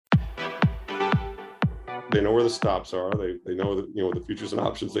know where the stops are. They know that, you know, the futures and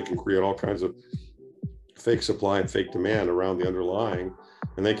options, they can create all kinds of fake supply and fake demand around the underlying,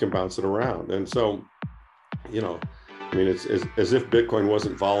 and they can bounce it around. And so, you know, I mean, it's as if Bitcoin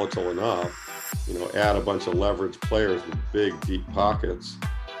wasn't volatile enough, you know, add a bunch of leveraged players with big, deep pockets,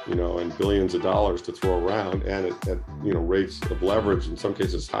 you know, and billions of dollars to throw around, and at you know, rates of leverage in some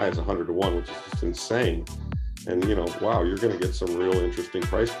cases as high as 100 to 1, which is just insane. And, you know, wow, you're going to get some real interesting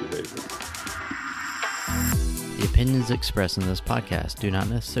price behavior. The opinions expressed in this podcast do not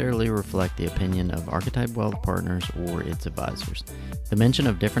necessarily reflect the opinion of Archetype Wealth Partners or its advisors. The mention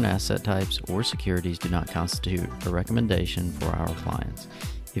of different asset types or securities do not constitute a recommendation for our clients.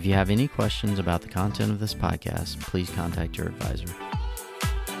 If you have any questions about the content of this podcast, please contact your advisor.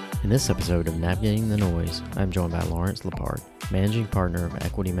 In this episode of Navigating the Noise, I am joined by Lawrence Lepard, Managing Partner of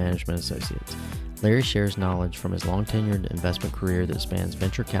Equity Management Associates. Larry shares knowledge from his long-tenured investment career that spans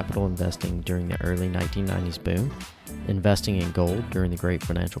venture capital investing during the early 1990s boom, investing in gold during the Great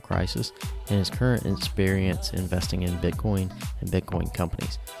Financial Crisis, and his current experience investing in Bitcoin and Bitcoin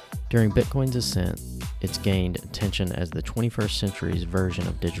companies. During Bitcoin's ascent, it's gained attention as the 21st century's version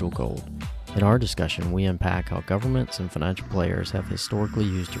of digital gold. In our discussion, we unpack how governments and financial players have historically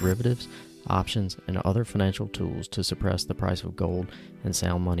used derivatives, options, and other financial tools to suppress the price of gold and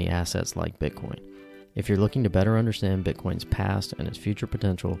sound money assets like Bitcoin. If you're looking to better understand Bitcoin's past and its future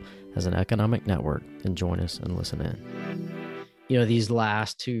potential as an economic network, then join us and listen in. You know, these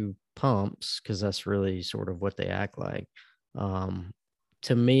last two pumps, because that's really sort of what they act like,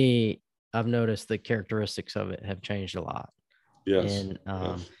 to me, I've noticed the characteristics of it have changed a lot. Yes. And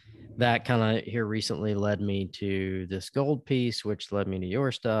yes. That kind of here recently led me to this gold piece, which led me to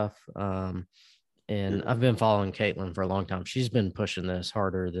your stuff. And I've been following Caitlin for a long time. She's been pushing this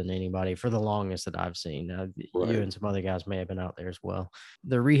harder than anybody for the longest that I've seen. Right. You and some other guys may have been out there as well.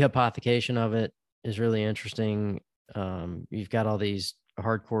 The rehypothecation of it is really interesting. You've got all these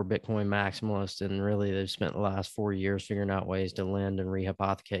hardcore Bitcoin maximalists, and really they've spent the last 4 years figuring out ways to lend and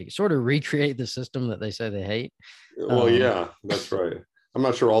rehypothecate, sort of recreate the system that they say they hate. Well, yeah, that's right. I'm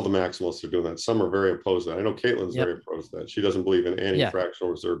not sure all the maximalists are doing that. Some are very opposed to that. I know Caitlin's very opposed to that. She doesn't believe in any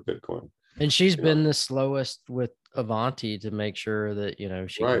fractional reserve Bitcoin. And she's been the slowest with Avanti to make sure that, you know,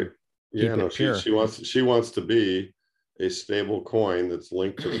 she right. Yeah, no, she wants to be a stable coin that's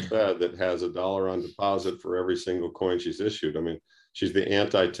linked to the Fed that has $1 on deposit for every single coin she's issued. I mean, she's the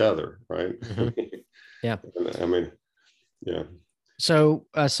anti-tether, right? Mm-hmm. Yeah. I mean, yeah. So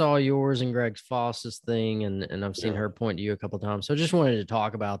I saw yours and Greg Foss's thing, and I've seen her point to you a couple of times. So I just wanted to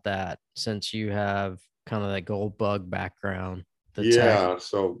talk about that since you have kind of that gold bug background.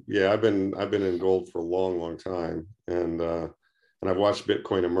 So I've been in gold for a long time, and I've watched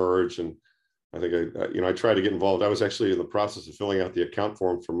Bitcoin emerge, and I think I tried to get involved. I was actually in the process of filling out the account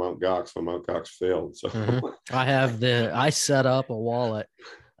form for Mt. Gox when Mt. Gox failed. So I set up a wallet.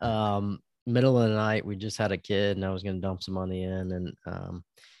 Middle of the night, we just had a kid, and I was going to dump some money in, and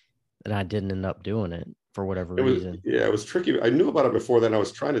I didn't end up doing it for whatever reason. Yeah, it was tricky. I knew about it before then. I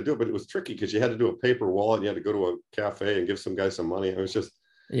was trying to do it, but it was tricky because you had to do a paper wallet, and you had to go to a cafe and give some guy some money. It was just,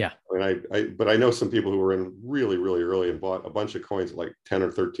 I mean, but I know some people who were in really, really early and bought a bunch of coins at like 10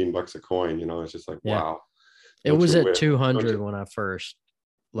 or 13 bucks a coin. You know, it's just like, wow. It was at 200 when I first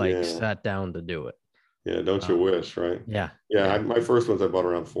sat down to do it. Yeah, don't you wish, right? Yeah. My first ones I bought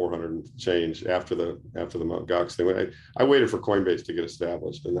around 400 and change after the Mt. Gox thing. I waited for Coinbase to get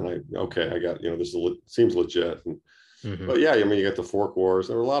established, and then I got, this seems legit. And, But yeah, I mean, you got the fork wars.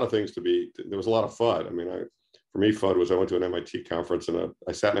 There were a lot of things there was a lot of FUD. I mean, for me, FUD was I went to an MIT conference, and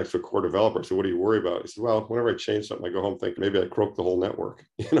I sat next to a core developer. I said, "What do you worry about?" He said, "Well, whenever I change something, I go home thinking maybe I croaked the whole network."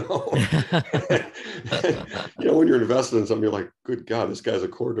 When you're invested in something, you're like, "Good God, this guy's a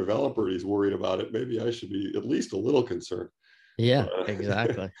core developer. He's worried about it. Maybe I should be at least a little concerned." Yeah,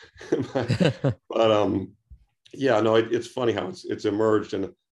 exactly. It's funny how it's emerged,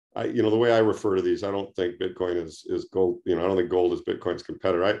 and the way I refer to these, I don't think Bitcoin is gold. I don't think gold is Bitcoin's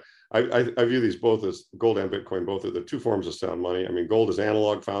competitor. I view these both as gold and Bitcoin, both are the two forms of sound money. I mean, gold is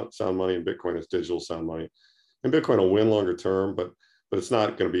analog sound money, and Bitcoin is digital sound money. And Bitcoin will win longer term, but it's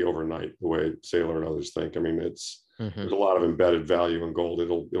not going to be overnight the way Saylor and others think. I mean, there's a lot of embedded value in gold.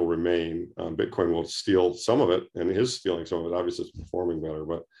 It'll remain. Bitcoin will steal some of it, and is stealing some of it. Obviously, it's performing better,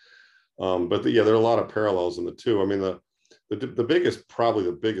 but there are a lot of parallels in the two. I mean, probably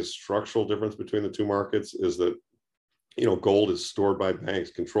the biggest structural difference between the two markets is that, gold is stored by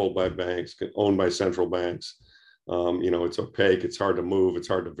banks, controlled by banks, owned by central banks. It's opaque. It's hard to move. It's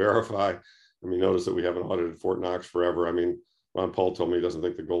hard to verify. I mean, notice that we haven't audited Fort Knox forever. I mean, Ron Paul told me he doesn't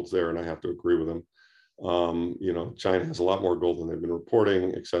think the gold's there, and I have to agree with him. China has a lot more gold than they've been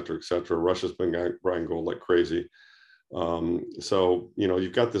reporting, et cetera, et cetera. Russia's been buying gold like crazy. So,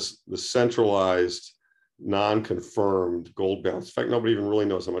 you've got this centralized, non-confirmed gold balance. In fact, nobody even really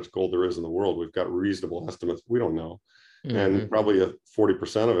knows how much gold there is in the world. We've got reasonable estimates. We don't know. And probably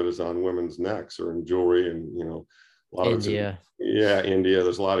 40% of it is on women's necks or in jewelry, and a lot of India. India.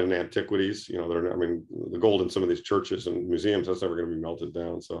 There's a lot in antiquities. The gold in some of these churches and museums, that's never going to be melted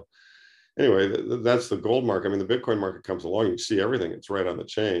down. So anyway, that's the gold market. The Bitcoin market comes along, you see everything. It's right on the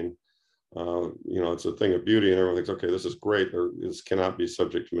chain. It's a thing of beauty, and everyone thinks, okay, this is great. This cannot be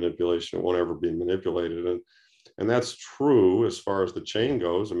subject to manipulation. It won't ever be manipulated. And that's true as far as the chain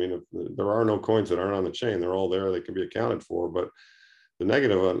goes. If there are no coins that aren't on the chain, they're all there. They can be accounted for. But the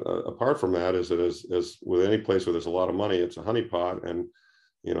negative, apart from that, is that as with any place where there's a lot of money, it's a honeypot. And,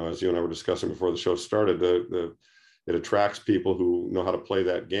 as you and I were discussing before the show started, it attracts people who know how to play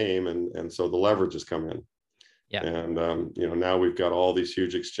that game. And so the leverage has come in. Yeah. And, now we've got all these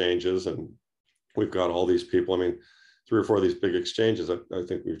huge exchanges, and we've got all these people. 3 or 4 of these big exchanges, I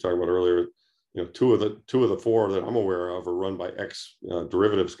think we were talking about earlier, two of the 4 that I'm aware of are run by ex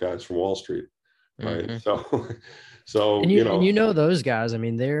derivatives guys from Wall Street. Right. Mm-hmm. So, and those guys,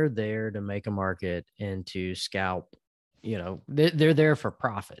 they're there to make a market and to scalp, they're there for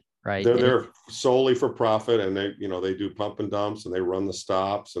profit. Right. They're there solely for profit, and they do pump and dumps, and they run the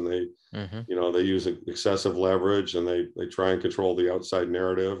stops, and they, they use excessive leverage, and they try and control the outside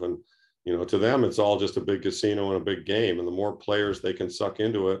narrative. And, to them, it's all just a big casino and a big game. And the more players they can suck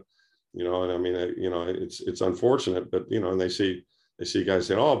into it, it's unfortunate, but, and they see guys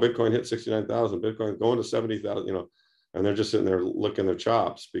saying, oh, Bitcoin hit 69,000, Bitcoin going to 70,000, and they're just sitting there licking their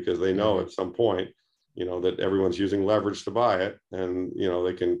chops because they know at some point, that everyone's using leverage to buy it, and,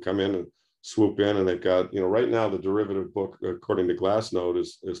 they can come in and swoop in. And they've got, right now, the derivative book, according to Glassnode,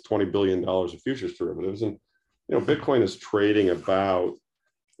 is $20 billion of futures derivatives. And, Bitcoin is trading about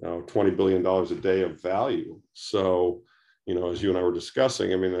 $20 billion a day of value. So, as you and I were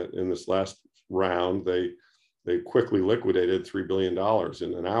discussing, in this last round, they quickly liquidated $3 billion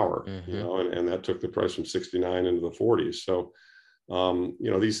in an hour, and that took the price from 69 into the 40s. So,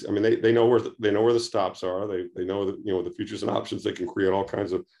 these, they know where the stops are. They know that, with the futures and options, they can create all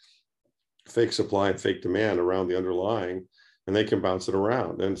kinds of fake supply and fake demand around the underlying, and they can bounce it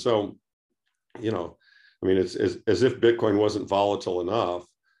around. And so, it's as if Bitcoin wasn't volatile enough,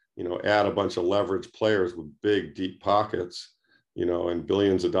 add a bunch of leveraged players with big, deep pockets, and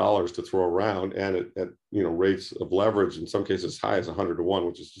billions of dollars to throw around, and at rates of leverage, in some cases, as high as 100 to 1,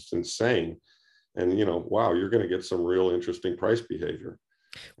 which is just insane. And, wow, you're going to get some real interesting price behavior.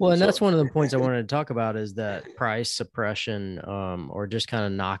 Well, and that's one of the points I wanted to talk about, is that price suppression, or just kind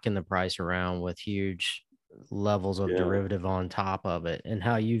of knocking the price around with huge levels of derivative on top of it, and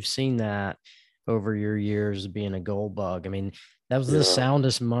how you've seen that over your years being a gold bug. That was the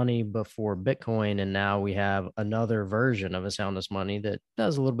soundest money before Bitcoin, and now we have another version of a soundest money that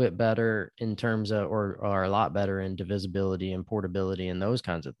does a little bit better in terms of, or a lot better in divisibility and portability and those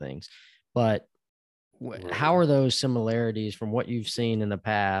kinds of things. But how are those similarities from what you've seen in the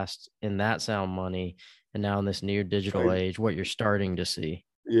past in that sound money, and now in this new digital age, what you're starting to see?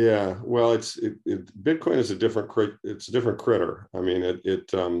 Yeah, well, Bitcoin is a different critter.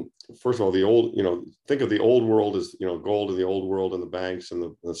 First of all, the old, think of the old world as, gold in the old world, and the banks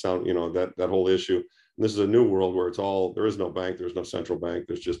and the sound, that whole issue. And this is a new world where there is no bank, there's no central bank,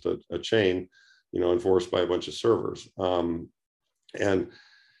 there's just a chain, enforced by a bunch of servers. In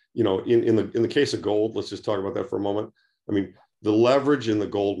the case of gold, let's just talk about that for a moment. The leverage in the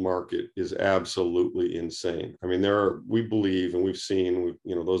gold market is absolutely insane. We believe, and we've seen,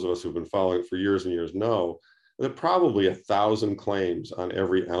 those of us who've been following it for years and years know that probably 1,000 claims on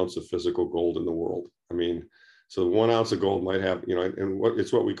every ounce of physical gold in the world. So 1 ounce of gold might have,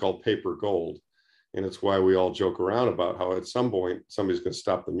 it's what we call paper gold. And it's why we all joke around about how at some point somebody's going to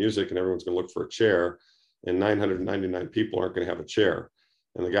stop the music and everyone's going to look for a chair, and 999 people aren't going to have a chair.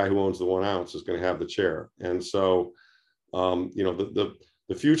 And the guy who owns the 1 ounce is going to have the chair. And so, the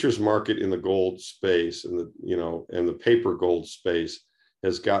futures market in the gold space and the paper gold space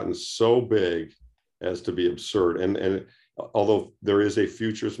has gotten so big as to be absurd. And although there is a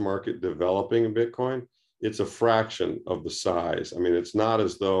futures market developing in Bitcoin, it's a fraction of the size. It's not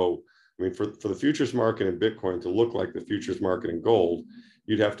as though, for the futures market in Bitcoin to look like the futures market in gold,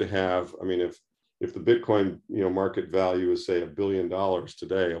 you'd have to have, if the Bitcoin, market value is, say, $1 billion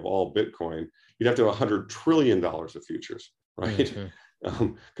today of all Bitcoin, you'd have to have $100 trillion of futures, right?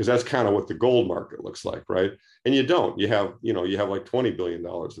 Because that's kind of what the gold market looks like, right? And you don't. You have like $20 billion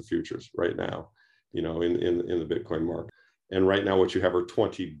of futures right now, in the Bitcoin market. And right now what you have are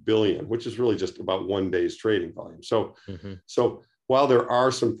 20 billion, which is really just about one day's trading volume. So, so while there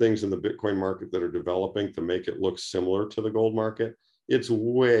are some things in the Bitcoin market that are developing to make it look similar to the gold market, it's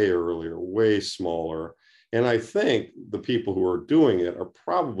way earlier, way smaller. And I think the people who are doing it are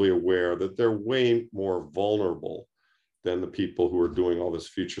probably aware that they're way more vulnerable than the people who are doing all this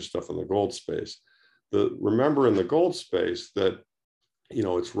future stuff in the gold space. Remember in the gold space that, you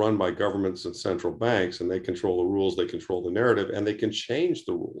know, it's run by governments and central banks, and they control the rules, they control the narrative, and they can change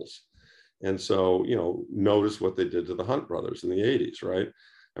the rules. And so, you know, notice what they did to the Hunt brothers in the 80s, right?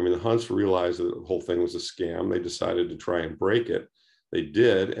 I mean, the Hunts realized that the whole thing was a scam. They decided to try and break it. They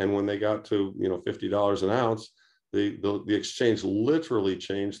did. And when they got to, you know, $50 an ounce, the exchange literally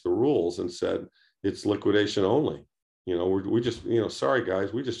changed the rules and said, it's liquidation only. You know, we just, you know, sorry,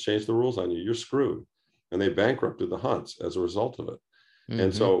 guys, we just changed the rules on you. You're screwed. And they bankrupted the Hunts as a result of it.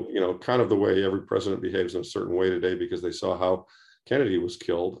 And so, you know, kind of the way every president behaves in a certain way today, because they saw how Kennedy was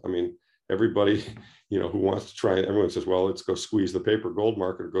killed. I mean, everybody, you know, who wants to try, everyone says, well, let's go squeeze the paper gold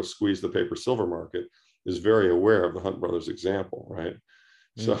market or go squeeze the paper silver market, is very aware of the Hunt brothers example, right?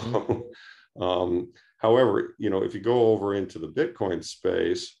 So, however, you know, if you go over into the Bitcoin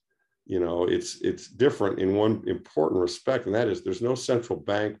space, you know, it's different in one important respect, and that is there's no central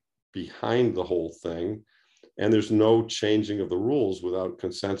bank behind the whole thing. And there's no changing of the rules without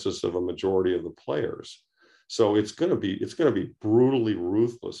consensus of a majority of the players. So it's going to be brutally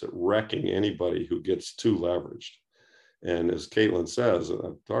ruthless at wrecking anybody who gets too leveraged. And as Caitlin says, and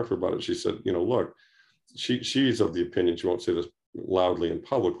I've talked to her about it, she said, you know, look, she's of the opinion, she won't say this loudly and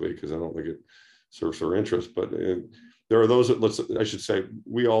publicly because I don't think it serves her interest, but there are those that, I should say,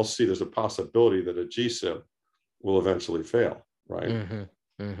 we all see there's a possibility that a GSIB will eventually fail, right?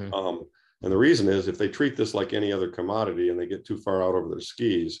 And the reason is if they treat this like any other commodity and they get too far out over their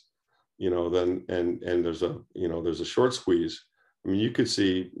skis, you know, then and there's a short squeeze. I mean, you could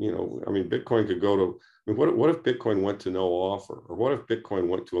see, you know, I mean, Bitcoin could go to, I mean, what if Bitcoin went to no offer, or what if Bitcoin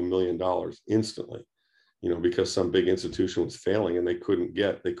went to $1 million instantly, you know, because some big institution was failing and they couldn't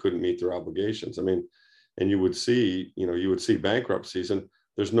meet their obligations. I mean, and you would see bankruptcies, and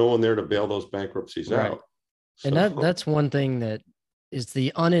there's no one there to bail those bankruptcies out. So, and that's one thing that is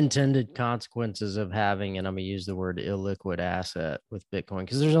the unintended consequences of having, and I'm going to use the word illiquid asset with Bitcoin,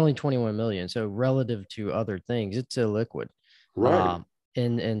 because there's only 21 million. So relative to other things, it's illiquid. Right.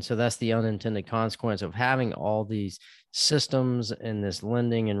 And so that's the unintended consequence of having all these systems and this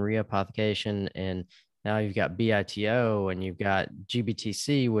lending and rehypothecation. And now you've got BITO and you've got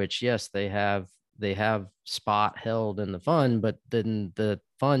GBTC, which, yes, they have spot held in the fund, but then the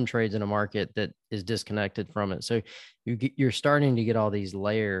fund trades in a market that is disconnected from it. So you're starting to get all these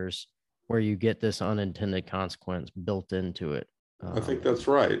layers where you get this unintended consequence built into it. I think that's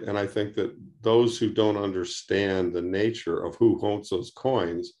right. And I think that those who don't understand the nature of who owns those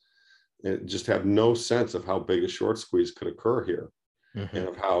coins just have no sense of how big a short squeeze could occur here, and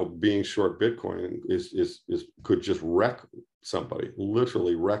of how being short Bitcoin is could just wreck somebody,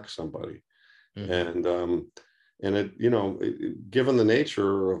 literally wreck somebody. And it, you know, given the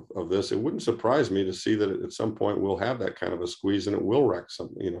nature of this, it wouldn't surprise me to see that at some point we'll have that kind of a squeeze, and it will wreck some,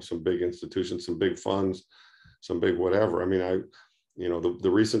 you know, some big institutions, some big funds, some big whatever. I mean, you know, the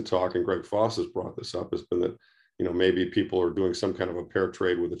recent talk, and Greg Foss has brought this up, has been that, you know, maybe people are doing some kind of a pair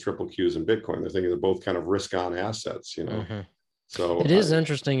trade with the triple Qs and Bitcoin. They're thinking they're both kind of risk on assets, you know. So it is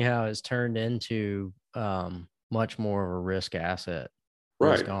interesting how it's turned into much more of a risk asset,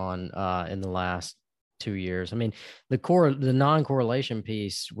 risk on in the last 2 years. I mean, the non-correlation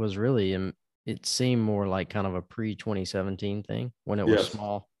piece was really, it seemed more like kind of a pre-2017 thing when it was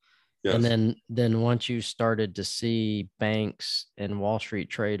small. Yes. And then once you started to see banks and Wall Street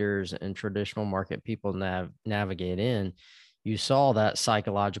traders and traditional market people navigate in, you saw that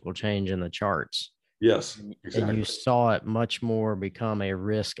psychological change in the charts. Yes, exactly. And you saw it much more become a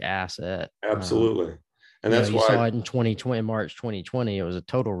risk asset. Absolutely. And that's why you saw it in 2020, March 2020, it was a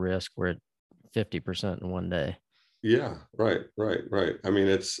total risk where 50% in one day. Yeah, right. I mean,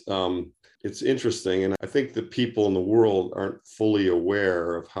 it's interesting. And I think that people in the world aren't fully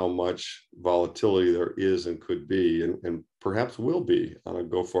aware of how much volatility there is and could be, and perhaps will be on a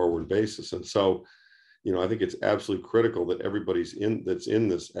go forward basis. And so, you know, I think it's absolutely critical that everybody's that's in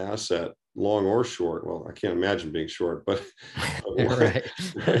this asset, long or short. Well, I can't imagine being short, but right.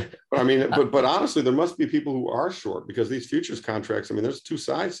 But I mean, but honestly, there must be people who are short, because these futures contracts, I mean, there's two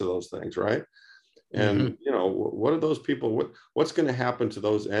sides to those things, right? And you know, what are those people? What's going to happen to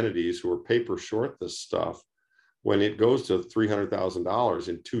those entities who are paper short this stuff when it goes to $300,000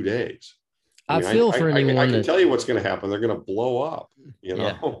 in 2 days? I feel for anyone. I can tell you what's going to happen. They're going to blow up. You know.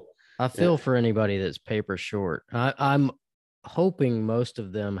 Yeah. I feel for anybody that's paper short. I'm hoping most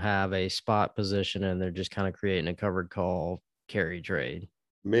of them have a spot position and they're just kind of creating a covered call carry trade.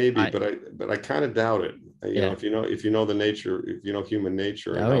 Maybe, I but I kind of doubt it. Yeah. If you know the nature, if you know human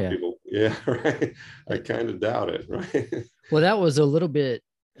nature and Oh how yeah. people, yeah, right. I Uh, kind of doubt it, right? Well, that was a little bit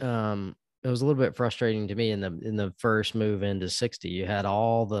it was a little bit frustrating to me in the first move into 60. You had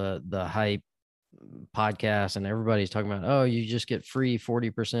all the hype podcasts and everybody's talking about, oh, you just get free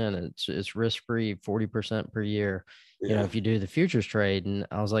 40%. It's risk free 40% per year, Yeah, if you do the futures trade. And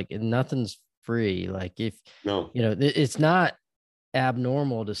I was like, nothing's free. Like if no, it's not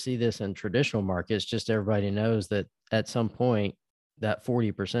abnormal to see this in traditional markets, just everybody knows that at some point that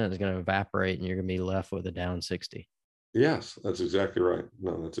 40% is going to evaporate and you're going to be left with a down 60. yes, that's exactly right.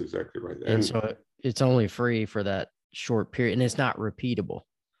 No, that's exactly right. And And so it's only free for that short period and it's not repeatable.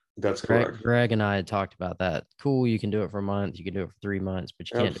 that's Greg, correct. Greg and I had talked about that. Cool, you can do it for a month, you can do it for 3 months, but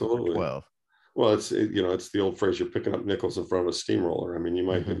you can't do it for Absolutely. 12. Well, it's the old phrase, you're picking up nickels in front of a steamroller. I mean, it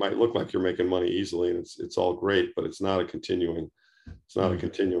Mm-hmm. might look like you're making money easily and it's all great, but it's not a Mm-hmm.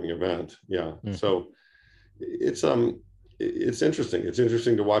 continuing event. Yeah. Mm-hmm. So it's interesting. It's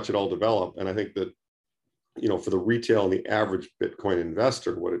interesting to watch it all develop. And I think that, for the retail and the average Bitcoin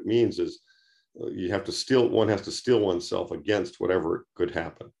investor, what it means is one has to steel oneself against whatever could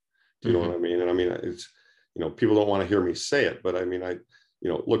happen. Do you know Mm-hmm. what I mean? And I mean, it's, people don't want to hear me say it, but I mean,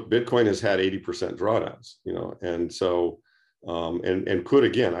 look, Bitcoin has had 80% drawdowns, and so, and could,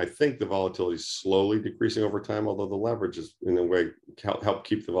 again, I think the volatility is slowly decreasing over time, although the leverage is in a way help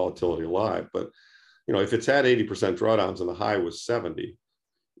keep the volatility alive. But, if it's had 80% drawdowns and the high was 70,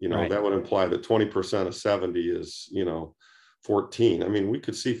 Right. that would imply that 20% of 70 is, 14. I mean, we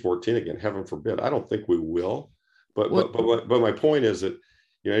could see 14 again, heaven forbid. I don't think we will. But What? my point is that,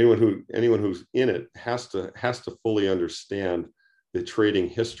 anyone who's in it has to fully understand the trading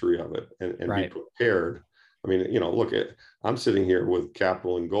history of it and be Right. prepared. I mean, look, I'm sitting here with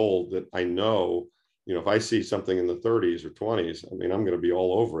capital and gold that I know, if I see something in the 30s or 20s, I mean, I'm going to be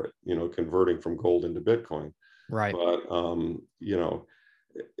all over it, converting from gold into Bitcoin. Right. But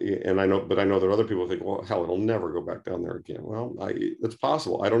and I know that other people think, well, hell, it'll never go back down there again. Well, it's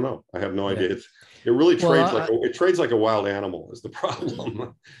possible. I don't know. I have no Yeah. idea. It really Well, trades like a wild animal is the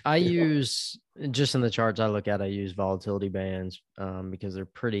problem. I use just in the charts I look at, I use volatility bands because they're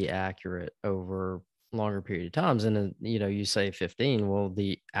pretty accurate over longer period of times. And then, you say 15. Well,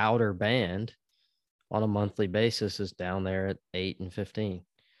 the outer band on a monthly basis is down there at 8 and 15.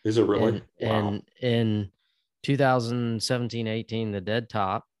 Is it really? Wow. And in 2017, 18, the dead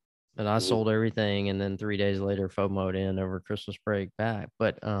top, and I Mhm. sold everything. And then 3 days later, FOMO'd in over Christmas break back.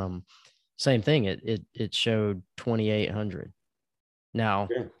 But same thing. It showed 2,800. Now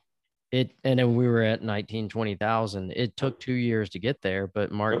Yeah. and then we were at 19, 20,000. It took 2 years to get there,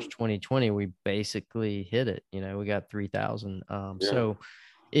 but March Yep. 2020, we basically hit it. We got 3,000. Yeah. So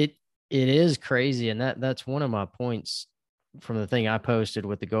it is crazy. And that's one of my points from the thing I posted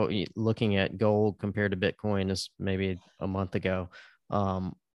with the gold, looking at gold compared to Bitcoin is maybe a month ago.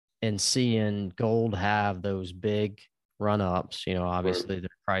 And seeing gold have those big run ups, Right. obviously their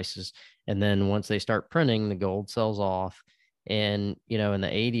prices. And then once they start printing, the gold sells off. And, in the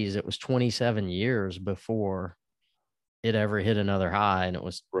 80s, it was 27 years before it ever hit another high. And it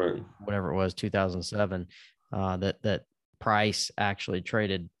was Right. whatever it was, 2007, that price actually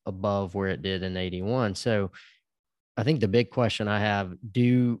traded above where it did in 81. So I think the big question I have,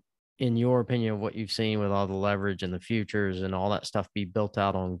 in your opinion, what you've seen with all the leverage and the futures and all that stuff be built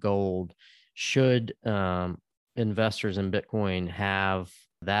out on gold, should investors in Bitcoin have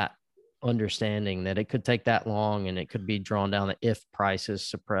that understanding that it could take that long and it could be drawn down if prices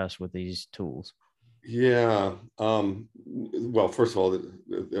suppress with these tools? Yeah. Well, first of all,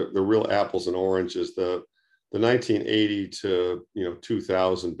 the real apples and oranges, the 1980 to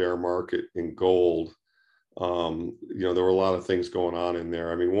 2000 bear market in gold. There were a lot of things going on in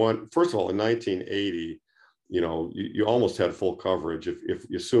there. I mean, first of all, in 1980, you almost had full coverage. If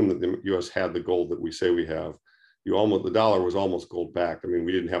you assume that the U.S. had the gold that we say we have, the dollar was almost gold backed. I mean,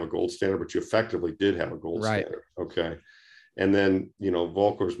 we didn't have a gold standard, but you effectively did have a gold Right. standard. Okay. And then,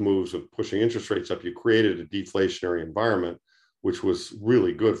 Volcker's moves of pushing interest rates up, you created a deflationary environment, which was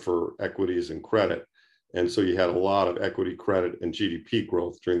really good for equities and credit. And so you had a lot of equity, credit, and GDP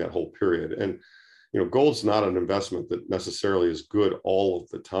growth during that whole period. And gold's not an investment that necessarily is good all of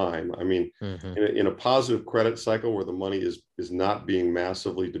the time. I mean, Mm-hmm. in a positive credit cycle where the money is not being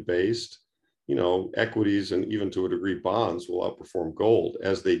massively debased, equities and even to a degree bonds will outperform gold,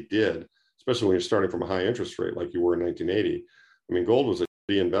 as they did, especially when you're starting from a high interest rate like you were in 1980. I mean, gold was a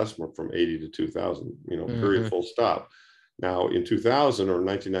investment from 80 to 2000, period, Mm-hmm. full stop. Now in 2000 or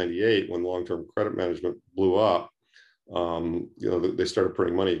 1998, when long-term credit management blew up, they started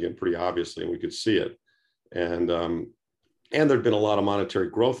printing money again pretty obviously, and we could see it. And there'd been a lot of monetary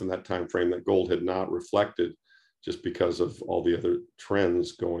growth in that time frame that gold had not reflected, just because of all the other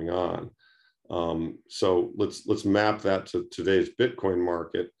trends going on. So let's map that to today's Bitcoin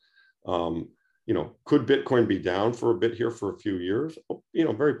market. Could Bitcoin be down for a bit here for a few years?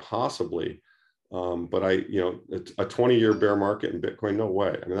 Very possibly. But a 20-year bear market in Bitcoin, no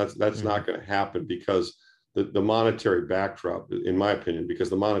way. I mean, that's not going to happen, because the monetary backdrop, in my opinion, because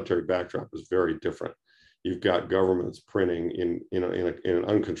the monetary backdrop is very different. You've got governments printing in an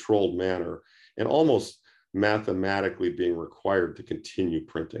uncontrolled manner, and almost mathematically being required to continue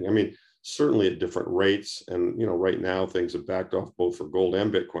printing. I mean, certainly at different rates. And, right now things have backed off both for gold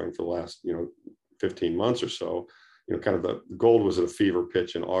and Bitcoin for the last, 15 months or so. Kind of the gold was at a fever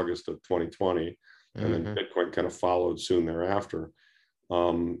pitch in August of 2020, and then Bitcoin kind of followed soon thereafter.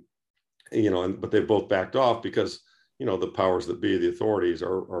 But they both backed off because, the powers that be, the authorities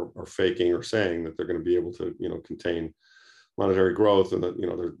are faking or saying that they're going to be able to, contain monetary growth, and that,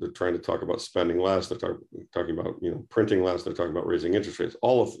 they're trying to talk about spending less. They're talking about, printing less. They're talking about raising interest rates,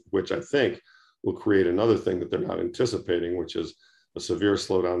 all of which I think will create another thing that they're not anticipating, which is a severe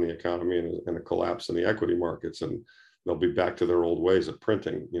slowdown in the economy and a collapse in the equity markets. And they'll be back to their old ways of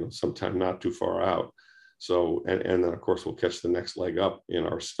printing, sometime not too far out. So, and then of course we'll catch the next leg up in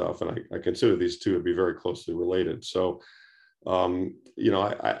our stuff. And I consider these two to be very closely related. So,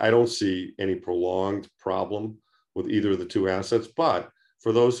 I don't see any prolonged problem with either of the two assets. But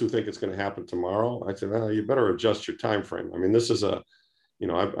for those who think it's going to happen tomorrow, I say, well, you better adjust your time frame. I mean, this is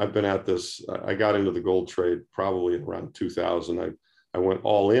I've been at this. I got into the gold trade probably around 2000. I went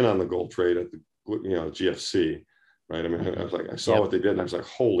all in on the gold trade at the GFC. Right. I mean, I was like, I saw what they did, and I was like,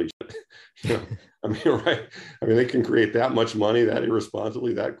 holy shit. I mean, right. I mean, they can create that much money that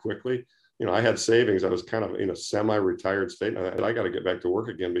irresponsibly, that quickly. I had savings. I was kind of in a semi-retired state. I got to get back to work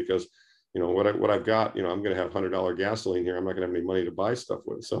again, because, what I've got, I'm going to have $100 gasoline here. I'm not going to have any money to buy stuff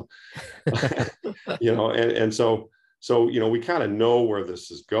with. So, so, we kind of know where this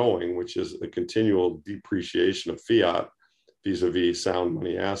is going, which is the continual depreciation of fiat vis-a-vis sound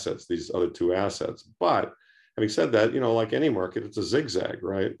money assets, these other two assets. But having said that, like any market, it's a zigzag,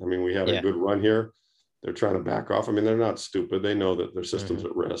 right? I mean, we had a good run here. They're trying to back off. I mean, they're not stupid. They know that their system's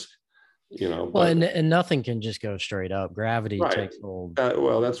at risk, Well, but, and nothing can just go straight up. Gravity takes hold.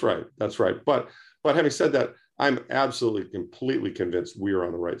 Well, that's right. That's right. But having said that, I'm absolutely, completely convinced we are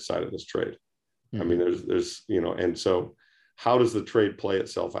on the right side of this trade. I mean, there's, and so how does the trade play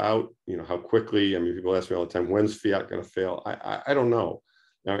itself out? How quickly? I mean, people ask me all the time, when's fiat going to fail? I don't know.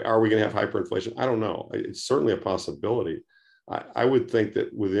 Now, are we going to have hyperinflation? I don't know. It's certainly a possibility. I would think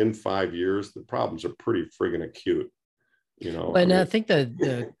that within 5 years, the problems are pretty friggin' acute. And I think that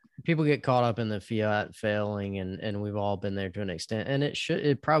the people get caught up in the fiat failing, and we've all been there to an extent, and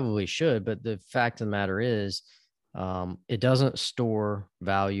it probably should. But the fact of the matter is, it doesn't store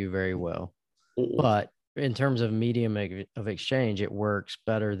value very well. But in terms of medium of exchange, it works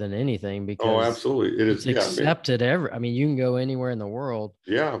better than anything, because absolutely, it is accepted. I mean, you can go anywhere in the world,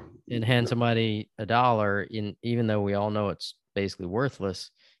 and hand somebody $1, even though we all know it's basically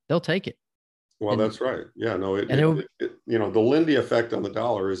worthless, they'll take it. Well, that's right. Yeah, no, the Lindy effect on the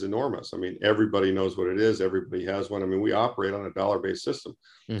dollar is enormous. I mean, everybody knows what it is. Everybody has one. I mean, we operate on a dollar-based system.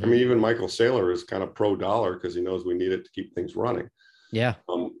 I mean, even Michael Saylor is kind of pro-dollar because he knows we need it to keep things running. Yeah.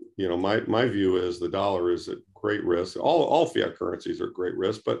 My view is the dollar is at great risk. All fiat currencies are at great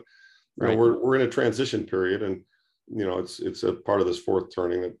risk, but we're in a transition period, and it's a part of this fourth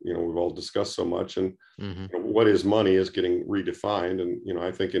turning that we've all discussed so much. And what is money is getting redefined. And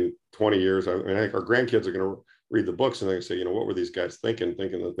I think in 20 years, I think our grandkids are going to read the books and they're going to say, what were these guys thinking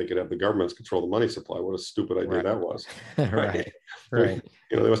that they could have the governments control the money supply? What a stupid idea that was. Right. They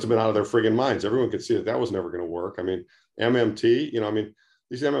must have been out of their friggin' minds. Everyone could see that was never going to work. I mean, MMT,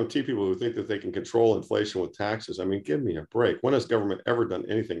 these MMT people who think that they can control inflation with taxes. I mean, give me a break. When has government ever done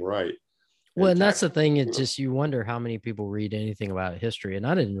anything right? Well, and that's the thing. It's just, you wonder how many people read anything about history. And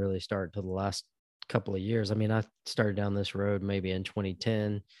I didn't really start till the last couple of years. I mean, I started down this road maybe in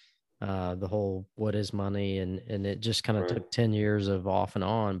 2010, the whole what is money, and it just kind of took 10 years of off and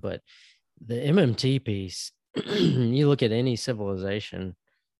on. But the MMT piece, you look at any civilization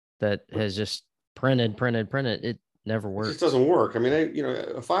that has just printed, it never works. It just doesn't work. I mean,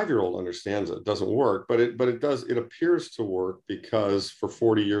 a 5-year-old understands it doesn't work, but it does. It appears to work because for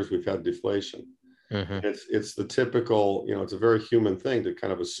 40 years we've had deflation. It's the typical, it's a very human thing to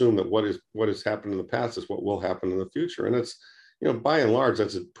kind of assume that what has happened in the past is what will happen in the future, and it's by and large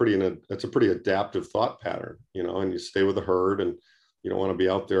that's a pretty adaptive thought pattern. And you stay with the herd, and you don't want to be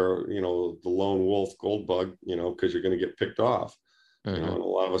out there, the lone wolf gold bug, because you're going to get picked off. And a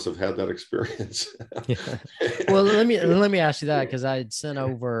lot of us have had that experience. Well, let me ask you that, because I had sent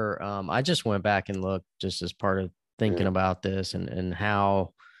over, I just went back and looked just as part of thinking about this and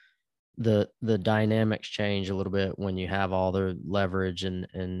how the dynamics change a little bit when you have all the leverage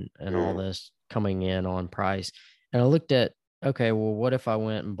and all this coming in on price. And I looked at, okay, well, what if I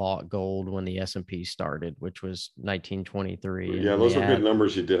went and bought gold when the S&P started, which was 1923? Yeah, those are good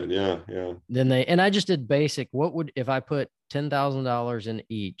numbers you did. Yeah. Then I just did basic. What would, if I put $10,000 in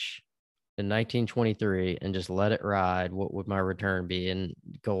each in 1923 and just let it ride, what would my return be? And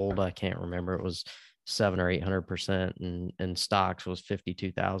gold, I can't remember. It was 700 or 800%, and stocks was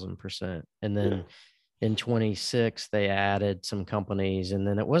 52,000%. And then in 26, they added some companies, and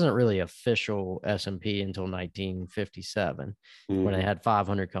then it wasn't really official S&P until 1957 when they had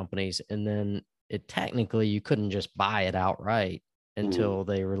 500 companies. And then it technically, you couldn't just buy it outright until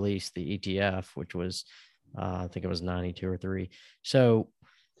they released the ETF, which was, I think it was 92 or 3. So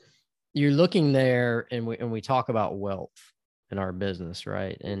you're looking there, and we talk about wealth in our business,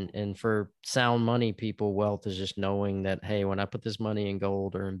 right? And for sound money people, wealth is just knowing that, hey, when I put this money in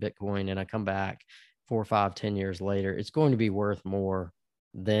gold or in Bitcoin and I come back 4, 5, 10 years later, it's going to be worth more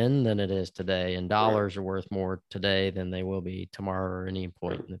then than it is today. And dollars are worth more today than they will be tomorrow or any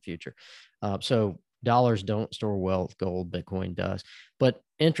point in the future. So dollars don't store wealth, gold, Bitcoin does. But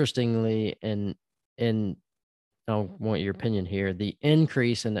interestingly, and I want your opinion here, the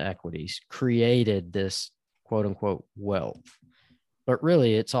increase in the equities created this quote unquote wealth, but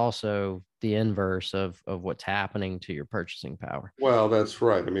really it's also the inverse of what's happening to your purchasing power. Well, that's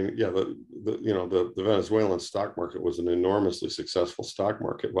right. I mean, yeah, the Venezuelan stock market was an enormously successful stock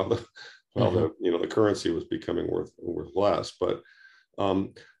market, while the currency was becoming worth less. But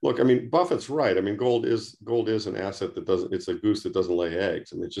look, I mean, Buffett's right. I mean, gold is an asset it's a goose that doesn't lay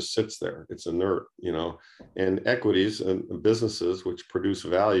eggs. I mean, it just sits there. It's inert, and equities and businesses which produce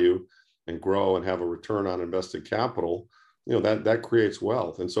value and grow and have a return on invested capital, that creates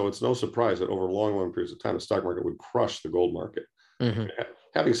wealth. And so it's no surprise that over long periods of time, the stock market would crush the gold market.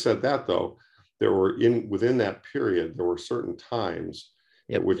 Having said that, though, within that period, there were certain times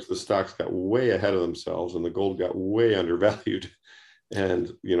at which the stocks got way ahead of themselves and the gold got way undervalued.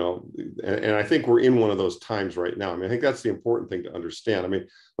 And, and I think we're in one of those times right now. I mean, I think that's the important thing to understand. I mean,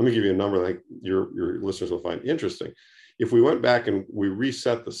 let me give you a number that I think your listeners will find interesting. If we went back and we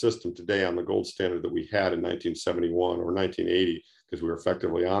reset the system today on the gold standard that we had in 1971 or 1980, because we were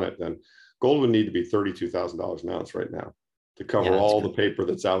effectively on it, then gold would need to be $32,000 an ounce right now to cover all the paper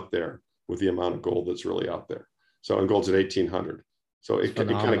that's out there with the amount of gold that's really out there. So, and gold's at 1,800. So it kind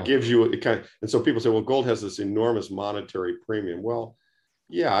of gives you, and so people say, well, gold has this enormous monetary premium. Well,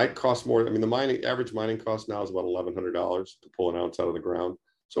 yeah, it costs more. I mean, the average mining cost now is about $1,100 to pull an ounce out of the ground.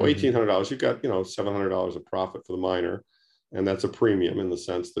 So $1,800, you've got, $700 of profit for the miner. And that's a premium in the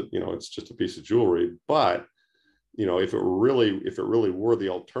sense that, it's just a piece of jewelry. But, if it really were the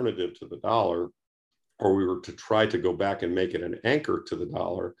alternative to the dollar, or we were to try to go back and make it an anchor to the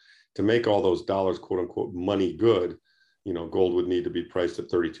dollar, to make all those dollars, quote unquote, money good, gold would need to be priced at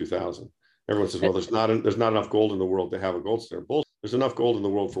 32,000. Everyone says, well, there's not enough gold in the world to have a gold standard. There's enough gold in the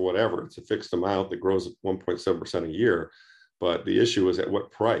world for whatever. It's a fixed amount that grows at 1.7% a year. But the issue is at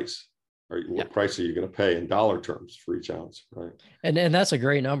what price? What price are you going to pay in dollar terms for each ounce, right? And that's a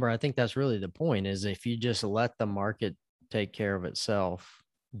great number. I think that's really the point, is if you just let the market take care of itself,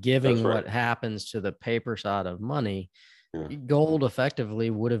 giving what happens to the paper side of money, gold effectively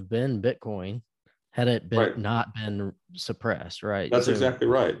would have been Bitcoin had it been not been suppressed, right? That's exactly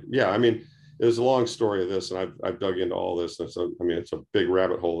right. Yeah, I mean, there's a long story of this, and I've dug into all this. And so, I mean, it's a big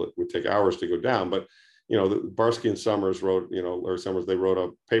rabbit hole that would take hours to go down, but Barsky and Summers wrote, Larry Summers, they wrote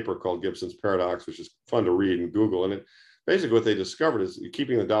a paper called Gibson's Paradox, which is fun to read and Google. And basically what they discovered is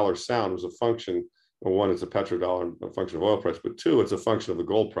keeping the dollar sound was a function of, one, it's a petrodollar, a function of oil price, but two, it's a function of the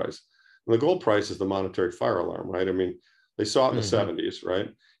gold price. And the gold price is the monetary fire alarm, right? I mean, they saw it in the 70s, right?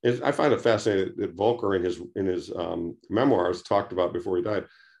 And I find it fascinating that Volcker in his memoirs talked about, before he died,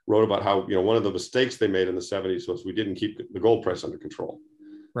 wrote about how, one of the mistakes they made in the 70s was we didn't keep the gold price under control.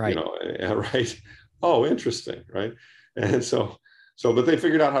 Right. Right. Oh, interesting, right? And but they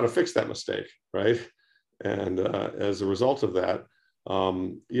figured out how to fix that mistake, right? And as a result of that,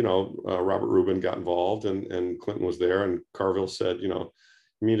 Robert Rubin got involved, and Clinton was there, and Carville said, you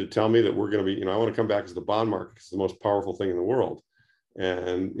mean to tell me that we're going to be, I want to come back as the bond market because it's the most powerful thing in the world.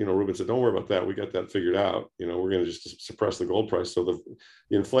 And, Rubin said, don't worry about that. We got that figured out. We're going to just suppress the gold price. So the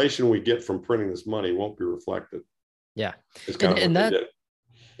inflation we get from printing this money won't be reflected. Yeah.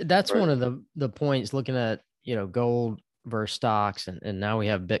 That's right. One of the points looking at, gold versus stocks, and now we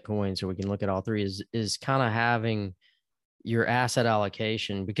have Bitcoin, so we can look at all three, is kind of having your asset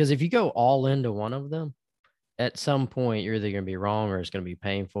allocation, because if you go all into one of them, at some point you're either going to be wrong or it's going to be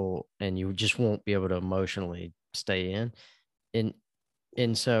painful, and you just won't be able to emotionally stay in.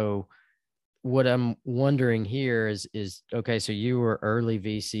 And so what I'm wondering here is okay, so you were early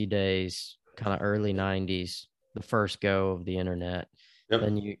VC days, kind of early 90s, the first go of the internet. Yep.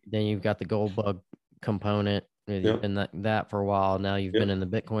 Then you've got the gold bug component. You've Yep. been that for a while. Now you've Yep. been in the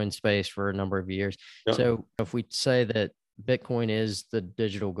Bitcoin space for a number of years. Yep. So if we say that Bitcoin is the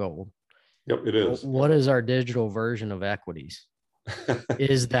digital gold, Yep, it is. what is our digital version of equities?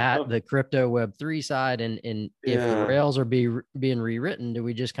 Is that the crypto Web3 side? And if the rails are being rewritten, do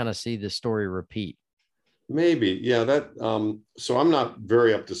we just kind of see the story repeat? Maybe, yeah. So I'm not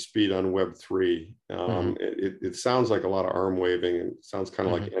very up to speed on Web3. It sounds like a lot of arm waving, and it sounds kind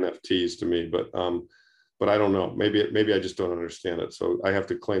of like NFTs to me. But I don't know. Maybe I just don't understand it. So I have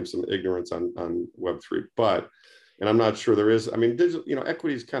to claim some ignorance on Web3. And I'm not sure there is. I mean, digital,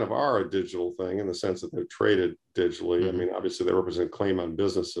 equities kind of are a digital thing in the sense that they're traded digitally. I mean, obviously they represent claim on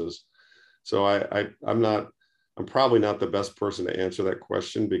businesses. So I'm probably not the best person to answer that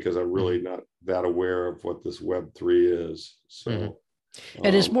question, because I'm really not that aware of what this Web3 is. So,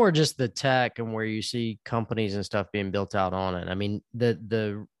 and it's more just the tech and where you see companies and stuff being built out on it. I mean,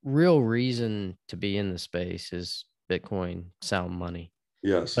 the real reason to be in the space is Bitcoin, sound money.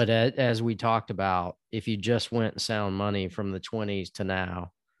 Yes. But as we talked about, if you just went sound money from the 20s to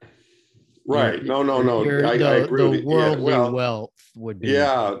now, right? No. I agree. The worldly wealth would be.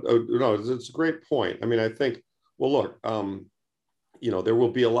 Yeah. No, it's a great point. I mean, I think. Well, look. There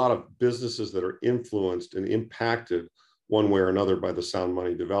will be a lot of businesses that are influenced and impacted one way or another by the sound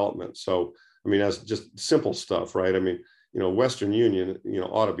money development. So, I mean, as just simple stuff, right? I mean, Western Union,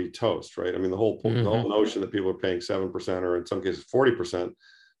 ought to be toast, right? I mean, the whole notion that people are paying 7% or in some cases 40%,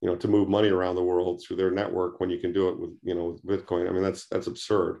 to move money around the world through their network when you can do it with, with Bitcoin. I mean, that's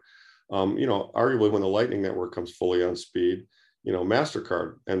absurd. Arguably when the Lightning Network comes fully on speed,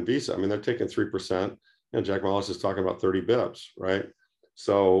 MasterCard and Visa, I mean, they're taking 3%. Jack Mullis is talking about 30 bips, right?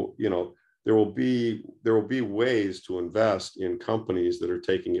 So, there will be ways to invest in companies that are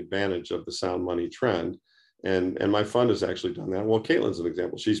taking advantage of the sound money trend. And my fund has actually done that. Well, Caitlin's an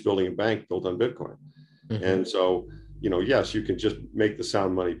example. She's building a bank built on Bitcoin. And so, yes, you can just make the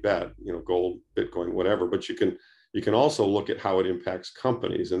sound money bet, gold, Bitcoin, whatever, but you can also look at how it impacts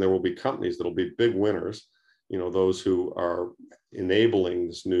companies. And there will be companies that'll be big winners, those who are enabling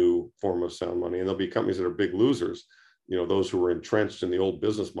this new form of sound money. And there'll be companies that are big losers, those who are entrenched in the old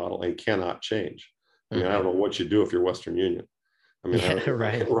business model and cannot change. I mean, I don't know what you do if you're Western Union. I mean,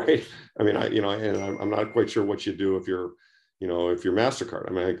 right. I mean, and I'm not quite sure what you do if you're, if you're MasterCard.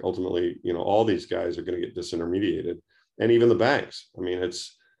 I mean, I think ultimately, all these guys are going to get disintermediated, and even the banks. I mean,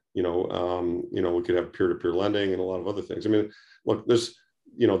 it's, we could have peer-to-peer lending and a lot of other things. I mean, look, there's,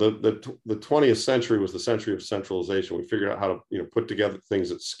 the 20th century was the century of centralization. We figured out how to, put together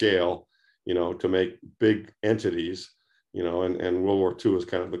things at scale, to make big entities. And World War II is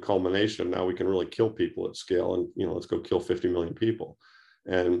kind of the culmination. Now we can really kill people at scale, and, let's go kill 50 million people.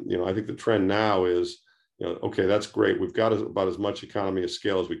 And, I think the trend now is, okay, that's great. We've got about as much economy of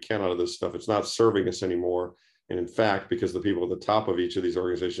scale as we can out of this stuff. It's not serving us anymore. And in fact, because the people at the top of each of these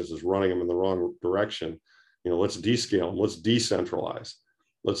organizations is running them in the wrong direction, let's descale them, let's decentralize.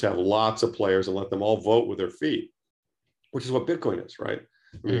 Let's have lots of players and let them all vote with their feet, which is what Bitcoin is, right?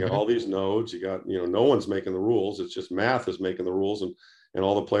 I mean, you got all these nodes, you got, no one's making the rules. It's just math is making the rules, and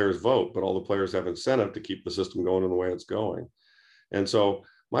all the players vote, but all the players have incentive to keep the system going in the way it's going. And so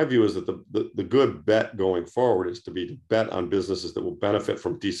my view is that the good bet going forward is to bet on businesses that will benefit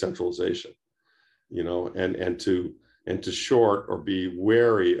from decentralization, and to short or be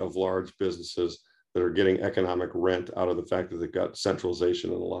wary of large businesses that are getting economic rent out of the fact that they've got centralization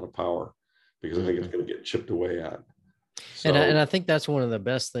and a lot of power, because I think it's going to get chipped away at. So, and I think that's one of the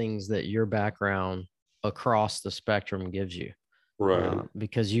best things that your background across the spectrum gives you, right?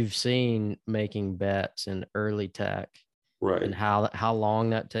 Because you've seen making bets in early tech, right, and how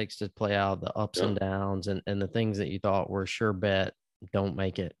long that takes to play out, the ups and downs, and the things that you thought were sure bet don't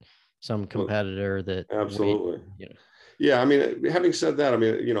make it. Some competitor that absolutely. Yeah, I mean, having said that, I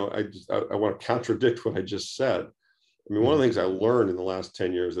mean, I want to contradict what I just said. I mean, one of the things I learned in the last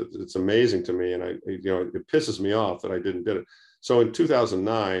 10 years, it's amazing to me, and it pisses me off that I did it. So in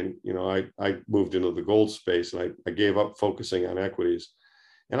 2009, I moved into the gold space, and I gave up focusing on equities,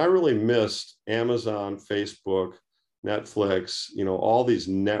 and I really missed Amazon, Facebook, Netflix, all these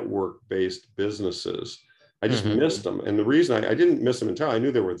network-based businesses. I just missed them. And the reason I didn't miss them entirely, I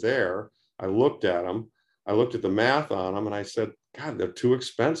knew they were there. I looked at them. I looked at the math on them and I said, God, they're too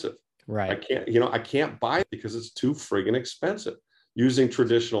expensive. Right. I can't buy it because it's too friggin' expensive using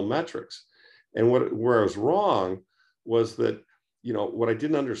traditional metrics. And where I was wrong was that, what I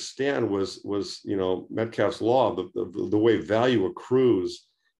didn't understand was Metcalfe's law, the way value accrues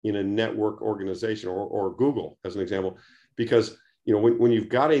in a network organization or Google as an example, because, when you've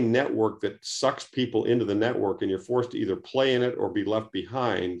got a network that sucks people into the network and you're forced to either play in it or be left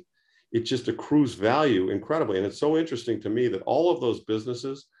behind, it just accrues value incredibly. And it's so interesting to me that all of those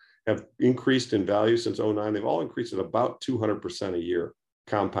businesses have increased in value since 2009. They've all increased at about 200% a year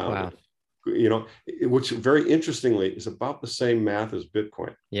compounded. Wow. Which very interestingly is about the same math as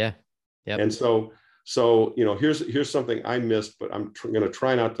Bitcoin. Yeah. Yep. And so here's something I missed, but I'm going to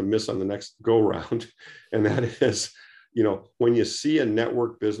try not to miss on the next go round. And that is, when you see a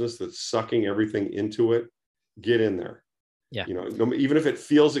network business that's sucking everything into it, get in there. Yeah. Even if it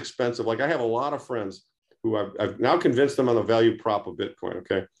feels expensive. Like I have a lot of friends who I've now convinced them on the value prop of Bitcoin.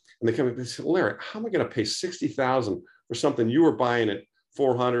 Okay. And they come and they say, Larry, how am I going to pay $60,000 for something you were buying at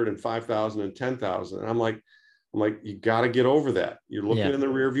 400 and 5,000 and 10,000? And I'm like, you got to get over that. You're looking in the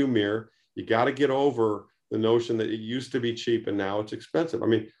rearview mirror. You got to get over the notion that it used to be cheap and now it's expensive. I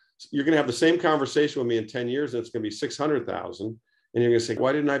mean, you're going to have the same conversation with me in 10 years and it's going to be 600,000. And you're going to say,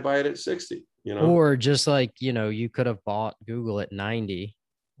 why didn't I buy it at 60? Or just like, you could have bought Google at 90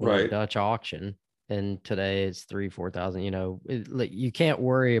 when right. the Dutch auction. And today it's 3,000-4,000, you can't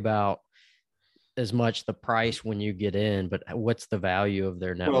worry about as much the price when you get in, but what's the value of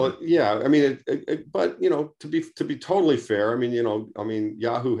their network? Well, yeah, I mean, but to be totally fair, I mean,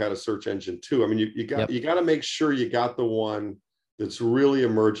 Yahoo had a search engine too. I mean, you got to make sure you got the one that's really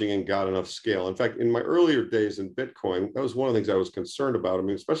emerging and got enough scale. In fact, in my earlier days in Bitcoin, that was one of the things I was concerned about. I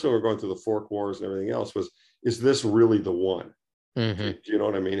mean, especially when we're going through the fork wars and everything else, is this really the one? Mm-hmm. Do you know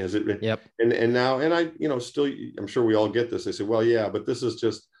what I mean? Has it been? Yep. And now, and I, still, I'm sure we all get this. They say, well, yeah, but this is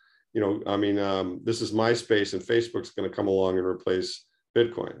just, this is MySpace and Facebook's going to come along and replace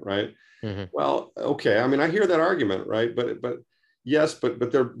Bitcoin, right? Mm-hmm. Well, okay. I mean, I hear that argument, right? But yes,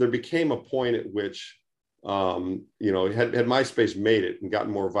 but there became a point at which, had MySpace made it and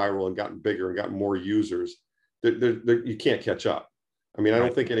gotten more viral and gotten bigger and gotten more users, you can't catch up. I mean, I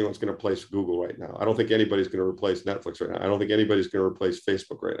don't think anyone's going to replace Google right now. I don't think anybody's going to replace Netflix right now. I don't think anybody's going to replace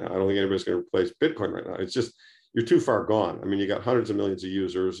Facebook right now. I don't think anybody's going to replace Bitcoin right now. It's just, you're too far gone. I mean, you got hundreds of millions of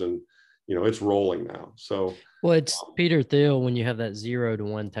users and, it's rolling now. So, well, it's Peter Thiel, when you have that 0 to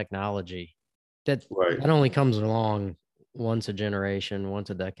 1 technology that only comes along once a generation, once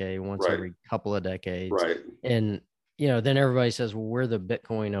a decade, once every couple of decades. Right. And, then everybody says, well, we're the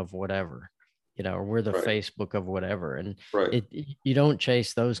Bitcoin of whatever. Or we're the Facebook of whatever. And you don't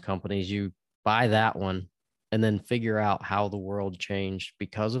chase those companies. You buy that one and then figure out how the world changed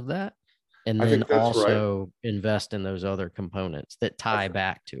because of that. And then also invest in those other components that tie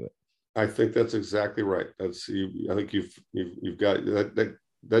back to it. I think that's exactly right. I think you've got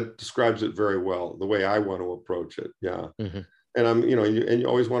that describes it very well, the way I want to approach it. Yeah. Mm-hmm. And I'm, and you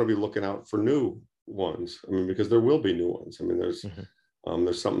always want to be looking out for new ones. I mean, because there will be new ones. I mean, there's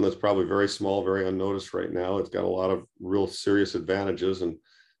something that's probably very small, very unnoticed right now. It's got a lot of real serious advantages. And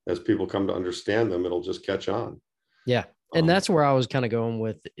as people come to understand them, it'll just catch on. Yeah. And that's where I was kind of going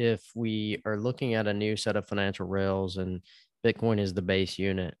with, if we are looking at a new set of financial rails and Bitcoin is the base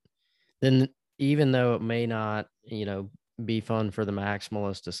unit, then even though it may not, be fun for the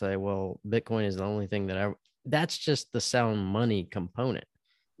maximalist to say, well, Bitcoin is the only thing that's just the sound money component.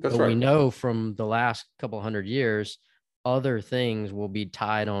 But we know from the last couple hundred years, other things will be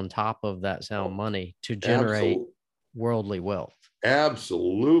tied on top of that sound money to generate worldly wealth.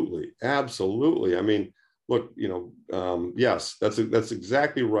 Absolutely. I mean, look, yes, that's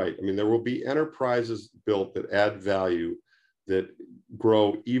exactly right. I mean, there will be enterprises built that add value that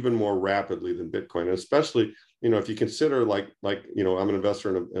grow even more rapidly than Bitcoin. And especially, if you consider like, I'm an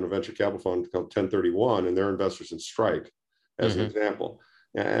investor in a venture capital fund called 1031, and they're investors in Strike as an example.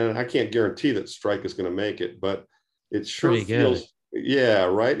 And I can't guarantee that Strike is going to make it, but it sure feels,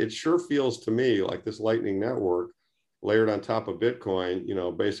 it sure feels to me like this Lightning Network layered on top of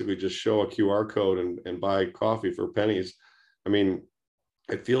Bitcoin, basically just show a QR code and buy coffee for pennies. I mean,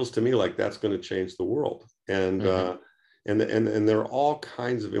 it feels to me like that's going to change the world. And, and there are all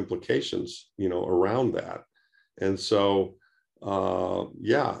kinds of implications, around that. And so,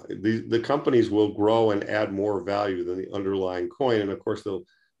 the companies will grow and add more value than the underlying coin. And of course,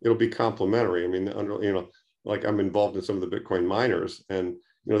 it'll be complementary. I mean, like I'm involved in some of the Bitcoin miners, and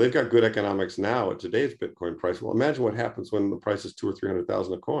they've got good economics now at today's Bitcoin price. Well, imagine what happens when the price is 200,000 or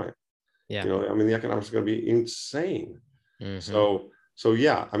 300,000 a coin. Yeah, I mean, the economics are going to be insane. So So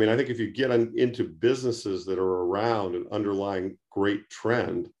yeah, I mean, I think if you get into businesses that are around an underlying great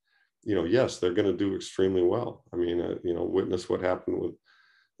trend, yes, they're going to do extremely well. I mean, witness what happened with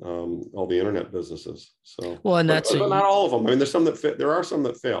all the internet businesses. So, well, and but not all of them. I mean, there's some that fit. There are some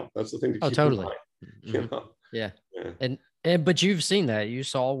that fail. That's the thing to oh, keep in totally. mind. Mm-hmm. Yeah. And but you've seen that. You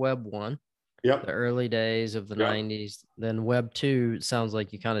saw Web 1, Yep. the early days of the Yep. 90s. Then Web 2 sounds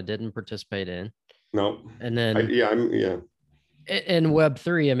like you kind of didn't participate in. No. And then in Web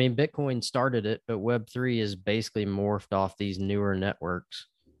 3, I mean, Bitcoin started it, but Web 3 is basically morphed off these newer networks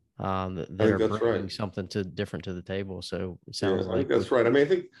that are bringing something different to the table. So it sounds like that's right. I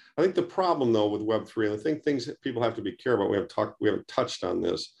mean, I think the problem though with Web3, and I think things that people have to be careful about, we haven't touched on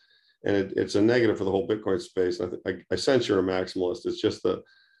this, and it's a negative for the whole Bitcoin space. And I sense you're a maximalist. It's just look,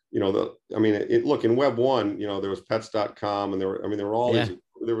 in Web 1, there was pets.com, and there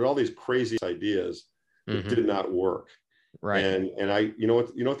were all these crazy ideas that did not work. Right. And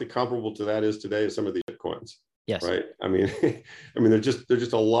what the comparable to that is today is some of the Bitcoins. Yes. Right. I mean, they're just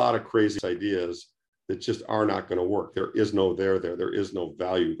a lot of crazy ideas that just are not going to work. There is no there. There is no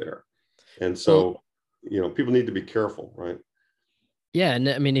value there. And so, people need to be careful, right? Yeah. And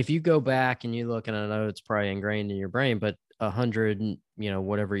I mean, if you go back and you look, and I know it's probably ingrained in your brain, but 100,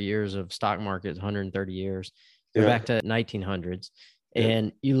 whatever years of stock market, 130 years, go back to 1900s,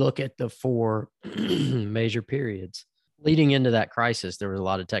 and you look at the 4 major periods leading into that crisis. There was a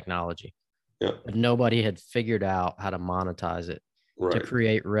lot of technology. Yeah. But nobody had figured out how to monetize it to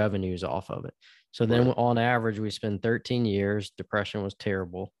create revenues off of it. So then on average, we spend 13 years. Depression was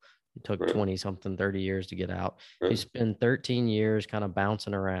terrible. It took 20 something, 30 years to get out. You spend 13 years kind of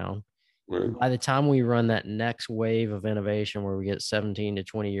bouncing around. By the time we run that next wave of innovation where we get 17 to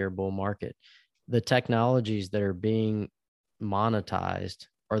 20 year bull market, the technologies that are being monetized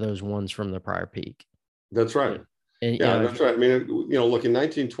are those ones from the prior peak. That's right. And, that's right. I mean, look, in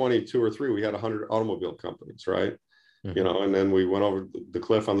 1922 or 3, we had 100 automobile companies, right? And then we went over the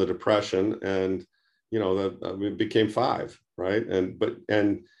cliff on the Depression, and it became 5, right?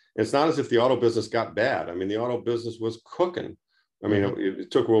 And it's not as if the auto business got bad. I mean, the auto business was cooking. I mean, it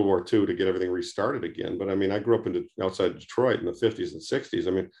took World War II to get everything restarted again. But I mean, I grew up outside Detroit in the 50s and 60s.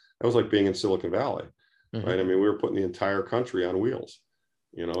 I mean, that was like being in Silicon Valley, right? I mean, we were putting the entire country on wheels.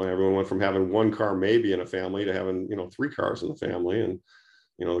 Everyone went from having 1 car maybe in a family to having, 3 cars in the family, and,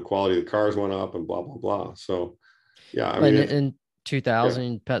 the quality of the cars went up and blah, blah, blah. So, yeah. I mean, in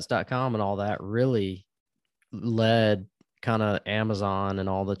 2000, pets.com and all that really led kind of Amazon and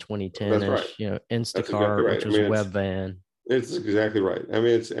all the 2010-ish, Instacart, exactly which was Webvan. It's exactly right. I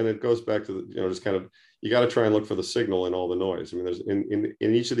mean, it goes back to just kind of, you got to try and look for the signal in all the noise. I mean, there's in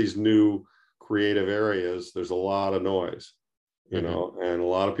each of these new creative areas, there's a lot of noise. And a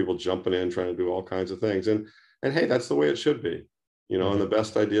lot of people jumping in, trying to do all kinds of things. And hey, that's the way it should be, and the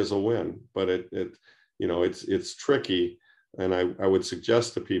best ideas will win. But it's tricky. And I would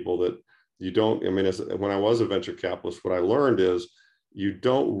suggest to people that you don't, when I was a venture capitalist, what I learned is you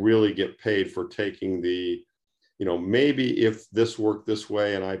don't really get paid for taking the, maybe if this worked this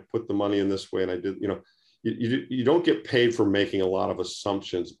way and I put the money in this way and I did, you don't get paid for making a lot of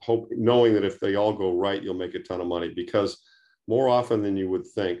assumptions, knowing that if they all go right, you'll make a ton of money, because more often than you would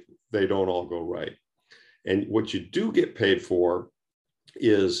think, they don't all go right. And what you do get paid for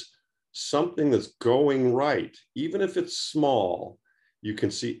is something that's going right. Even if it's small, you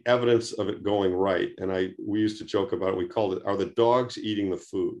can see evidence of it going right. And we used to joke about it. We called it, are the dogs eating the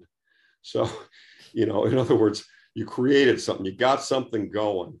food? So, in other words, you created something, you got something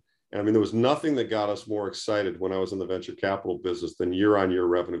going. And I mean, there was nothing that got us more excited when I was in the venture capital business than year-on-year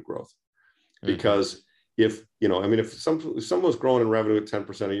revenue growth. Because if someone was growing in revenue at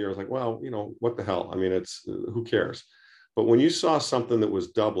 10% a year, it's like, well, what the hell? I mean, it's who cares? But when you saw something that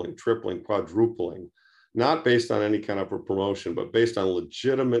was doubling, tripling, quadrupling, not based on any kind of a promotion, but based on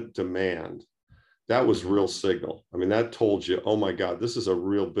legitimate demand, that was real signal. I mean, that told you, oh my God, this is a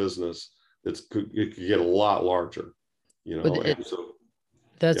real business it could get a lot larger,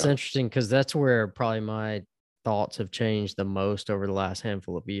 That's interesting, because that's where probably my thoughts have changed the most over the last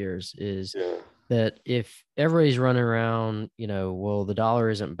handful of years is that if everybody's running around, well, the dollar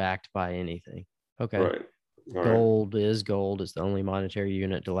isn't backed by anything. Okay. Right. Gold is gold. It's the only monetary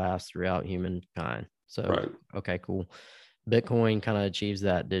unit to last throughout humankind. So, okay, cool. Bitcoin kind of achieves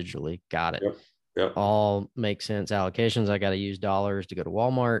that digitally. Got it. Yep. All makes sense. Allocations. I got to use dollars to go to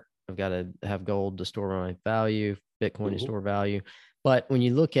Walmart. I've got to have gold to store my value, Bitcoin to store value. But when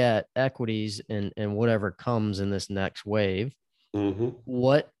you look at equities and whatever comes in this next wave,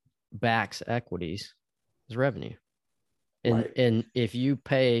 what backs equities is revenue. And if you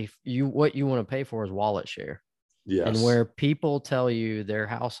pay what you want to pay for is wallet share. And Yes. where people tell you their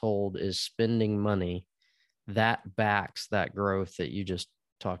household is spending money, that backs that growth that you just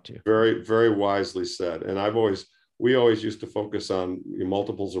talked to. Very, very wisely said. And we always used to focus on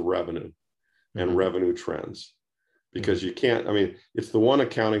multiples of revenue and revenue trends, because you can't, I mean, it's the one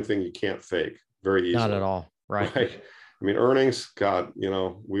accounting thing you can't fake very easily. Not at all. Right. Right. I mean, earnings, God,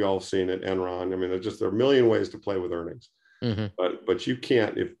 we all seen it, Enron. I mean, there are a million ways to play with earnings, but you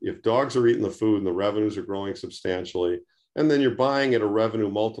can't, if dogs are eating the food and the revenues are growing substantially, and then you're buying at a revenue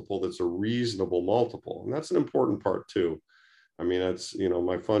multiple that's a reasonable multiple. And that's an important part too. I mean, that's,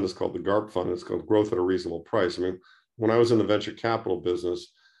 my fund is called the GARP fund. It's called growth at a reasonable price. I mean, when I was in the venture capital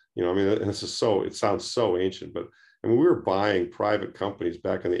business, I mean, and it sounds so ancient, but I mean, we were buying private companies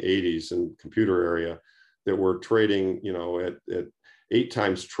back in the 80s in computer area that were trading, at 8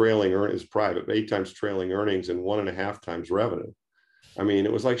 times trailing earnings, private, 8 times trailing earnings and 1.5 times revenue. I mean,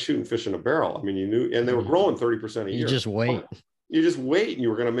 it was like shooting fish in a barrel. I mean, you knew, and they were growing 30% a year. You just wait. You just wait and you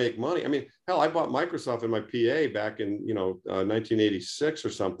were going to make money. I mean, hell, I bought Microsoft in my PA back in, 1986 or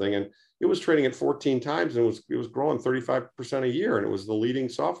something, and it was trading at 14 times and it was growing 35% a year. And it was the leading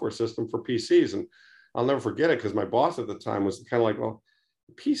software system for PCs. And I'll never forget it because my boss at the time was kind of like, well,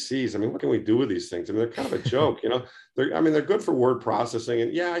 PCs, I mean, what can we do with these things? I mean, they're kind of a joke, they're good for word processing.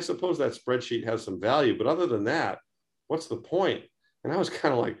 And yeah, I suppose that spreadsheet has some value, but other than that, what's the point? And I was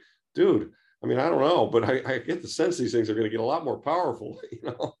kind of like, dude, I mean, I don't know, but I get the sense these things are going to get a lot more powerful,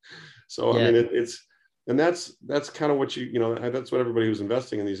 So, yeah. I mean, and that's kind of what that's what everybody who's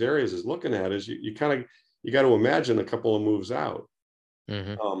investing in these areas is looking at, is you got to imagine a couple of moves out.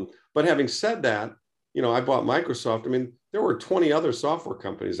 But having said that, I bought Microsoft. I mean, there were 20 other software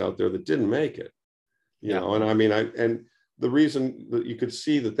companies out there that didn't make it, and I mean, and the reason that you could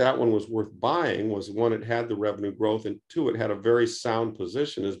see that one was worth buying was, one, it had the revenue growth, and two, it had a very sound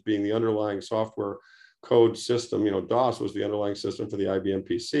position as being the underlying software code system. DOS was the underlying system for the IBM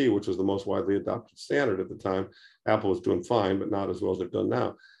PC, which was the most widely adopted standard at the time. Apple was doing fine, but not as well as they've done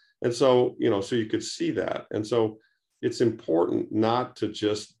now. And so, so you could see that. And so it's important not to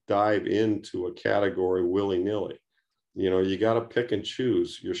just dive into a category willy-nilly. You got to pick and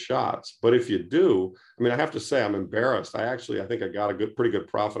choose your shots. But if you do, I mean, I have to say, I'm embarrassed. I think I got pretty good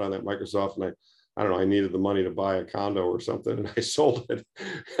profit on that Microsoft, and I don't know, I needed the money to buy a condo or something, and I sold it.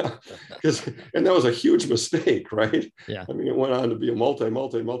 And that was a huge mistake, right? Yeah. I mean, it went on to be a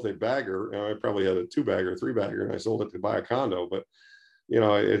multi-bagger. I probably had a 2-bagger, 3-bagger, and I sold it to buy a condo. But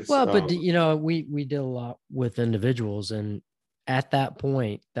it's we did a lot with individuals, and at that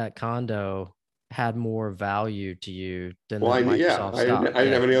point, that condo had more value to you than Microsoft stock. I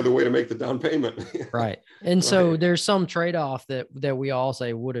didn't have any other way to make the down payment. Right. And so there's some trade-off that we all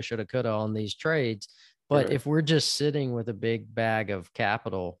say woulda, shoulda, coulda on these trades. But if we're just sitting with a big bag of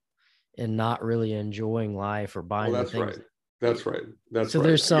capital and not really enjoying life or buying that's things. Right. That's right. That's so right.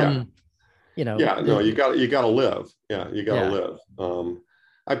 There's some, you got to live. Yeah. You got to live.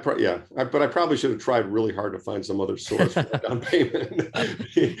 But I probably should have tried really hard to find some other source for the down payment.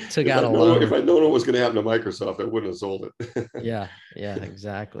 Took out a loan. If I'd known what was going to happen to Microsoft, I wouldn't have sold it. Yeah,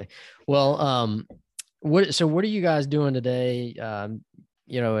 exactly. Well, what are you guys doing today?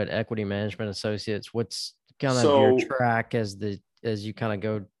 At Equity Management Associates, what's kind of your track as you kind of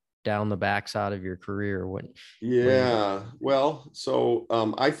go down the backside of your career? Well, so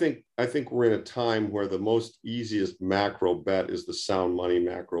I think we're in a time where the most easiest macro bet is the sound money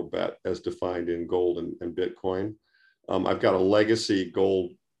macro bet as defined in gold and Bitcoin. I've got a legacy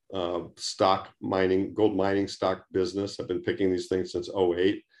gold mining stock business. I've been picking these things since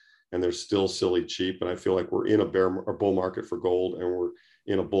 2008, and they're still silly cheap. And I feel like we're in a bull market for gold, and we're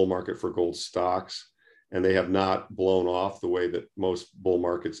in a bull market for gold stocks. And they have not blown off the way that most bull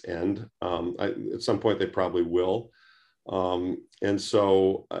markets end. At some point, they probably will. And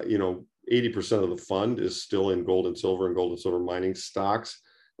so, 80% of the fund is still in gold and silver mining stocks.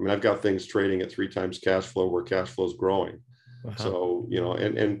 I mean, I've got things trading at 3 times cash flow where cash flow is growing. Wow. So,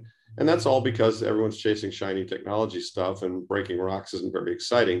 and that's all because everyone's chasing shiny technology stuff, and breaking rocks isn't very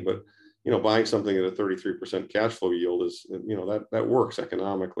exciting. But, buying something at a 33% cash flow yield is, that works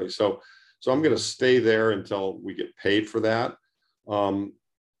economically. So I'm going to stay there until we get paid for that.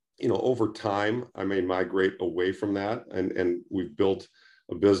 Over time, I may migrate away from that. And we've built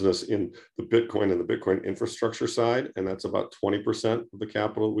a business in the Bitcoin and the Bitcoin infrastructure side. And that's about 20% of the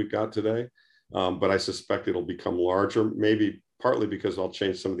capital we've got today. But I suspect it'll become larger, maybe partly because I'll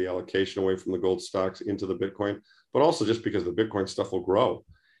change some of the allocation away from the gold stocks into the Bitcoin, but also just because the Bitcoin stuff will grow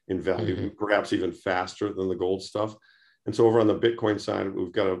in value, perhaps even faster than the gold stuff. And so over on the Bitcoin side,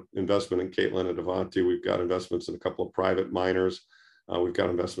 we've got an investment in Caitlin and Avanti. We've got investments in a couple of private miners. We've got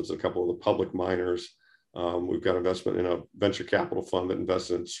investments in a couple of the public miners. We've got investment in a venture capital fund that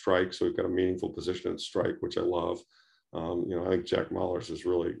invested in Strike. So we've got a meaningful position in Strike, which I love. I think Jack Mallers is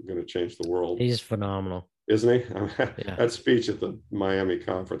really going to change the world. He's phenomenal. Isn't he? Yeah. That speech at the Miami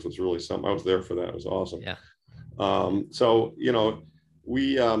conference was really something. I was there for that. It was awesome. Yeah. So,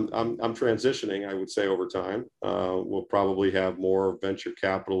 I'm transitioning, I would say, over time. We'll probably have more venture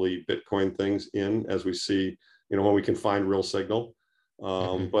capital-y Bitcoin things in as we see, when we can find real signal.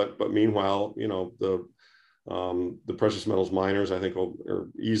 But meanwhile, the precious metals miners, I think, are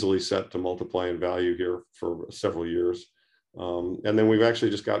easily set to multiply in value here for several years. And then we've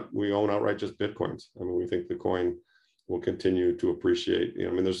actually we own outright just Bitcoins. I mean, we think the coin will continue to appreciate.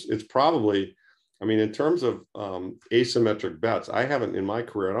 It's probably, in terms of asymmetric bets, I haven't in my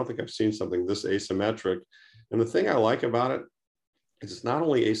career, I don't think I've seen something this asymmetric. And the thing I like about it is it's not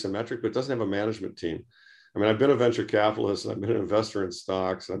only asymmetric, but it doesn't have a management team. I've been a venture capitalist, and I've been an investor in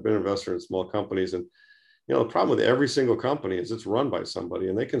stocks, and I've been an investor in small companies. And, the problem with every single company is it's run by somebody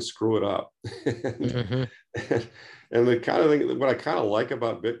and they can screw it up. And the kind of thing, what I kind of like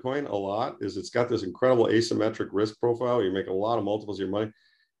about Bitcoin a lot is it's got this incredible asymmetric risk profile. You make a lot of multiples of your money.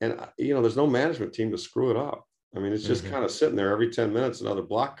 And, there's no management team to screw it up. It's just kind of sitting there every 10 minutes, another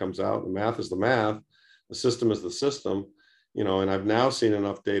block comes out. The math is the math. The system is the system, and I've now seen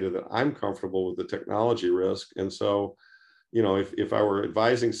enough data that I'm comfortable with the technology risk. And so, if I were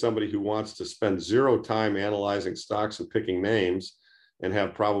advising somebody who wants to spend zero time analyzing stocks and picking names and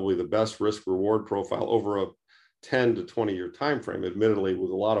have probably the best risk reward profile over a 10 to 20 year time frame, admittedly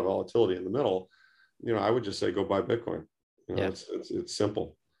with a lot of volatility in the middle, I would just say go buy Bitcoin. It's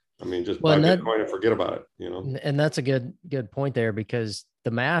simple. Just buy Bitcoin and forget about it. And that's a good point there, because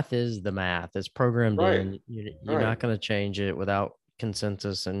the math is the math. It's programmed in. You're not going to change it without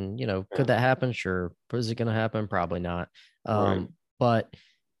consensus. And could that happen? Sure. Is it going to happen? Probably not. But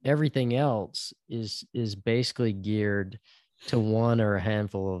everything else is basically geared to one or a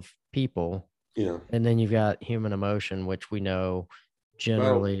handful of people. And then you've got human emotion, which we know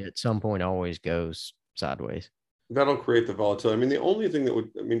generally at some point always goes sideways. That'll create the volatility. The only thing that would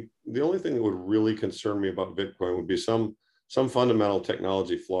really concern me about Bitcoin would be some fundamental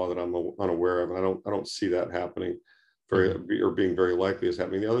technology flaw that I'm unaware of, and I don't see that happening or being very likely as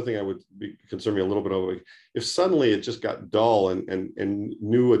happening. The other thing I would concern me a little bit over, if suddenly it just got dull and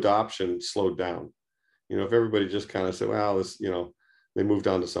new adoption slowed down. If everybody just kind of said, well, this, they moved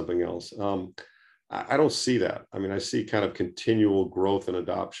on to something else. I don't see that. I see kind of continual growth and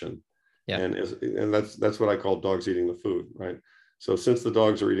adoption. Yeah. And that's what I call dogs eating the food, right? So since the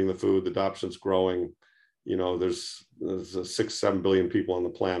dogs are eating the food, the adoption's growing. There's 6-7 billion people on the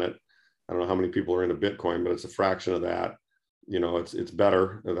planet. I don't know how many people are into Bitcoin, but it's a fraction of that. It's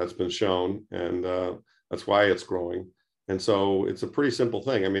better. That's been shown, and that's why it's growing. And so it's a pretty simple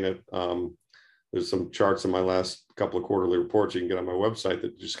thing. There's some charts in my last couple of quarterly reports you can get on my website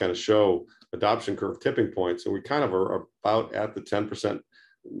that just kind of show adoption curve tipping points, and we kind of are about at the 10%.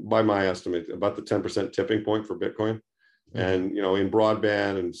 By my estimate, about the 10% tipping point for Bitcoin. And, in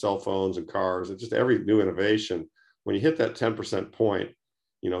broadband and cell phones and cars, and just every new innovation, when you hit that 10% point,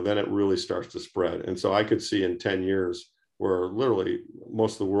 then it really starts to spread. And so I could see in 10 years where literally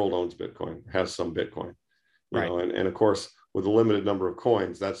most of the world owns Bitcoin, has some Bitcoin, and of course, with a limited number of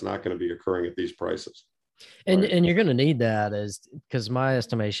coins, that's not going to be occurring at these prices. And you're going to need that, because my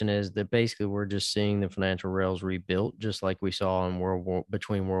estimation is that basically we're just seeing the financial rails rebuilt, just like we saw in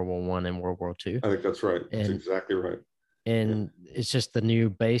between World War I and World War II. I think that's right. That's exactly right. And it's just the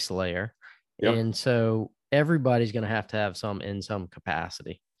new base layer. Yep. And so everybody's going to have some in some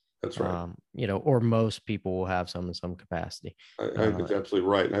capacity. That's right. Or most people will have some in some capacity. I think that's absolutely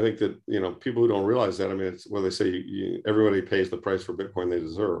right. And I think that, people who don't realize that, it's where they say everybody pays the price for Bitcoin they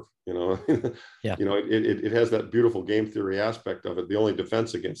deserve, Yeah. It has that beautiful game theory aspect of it. The only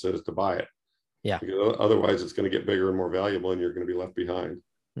defense against it is to buy it. Yeah. Because otherwise it's going to get bigger and more valuable and you're going to be left behind.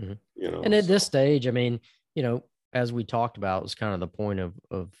 And at this stage, as we talked about, was kind of the point of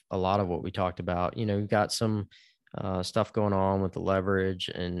a lot of what we talked about. You've got some stuff going on with the leverage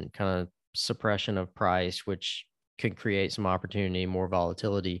and kind of suppression of price, which could create some opportunity, more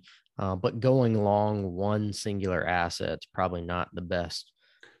volatility. But going long one singular asset's probably not the best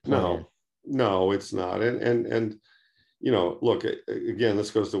plan. No, it's not. And look, again,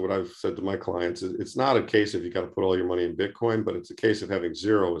 this goes to what I've said to my clients. It's not a case of you got to put all your money in Bitcoin, but it's a case of having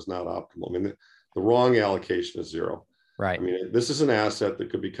zero is not optimal. The wrong allocation is zero. Right. This is an asset that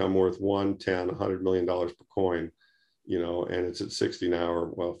could become worth $1, $10, $100 million per coin, and it's at 60 now,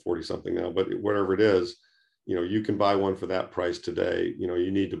 or 40 something now, but whatever it is, you can buy one for that price today.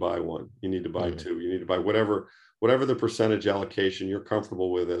 You need to buy one, you need to buy two, you need to buy whatever the percentage allocation you're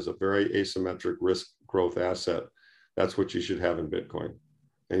comfortable with as a very asymmetric risk growth asset, that's what you should have in Bitcoin.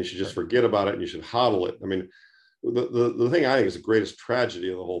 And you should just forget about it, and you should hodl it. I mean, the thing I think is the greatest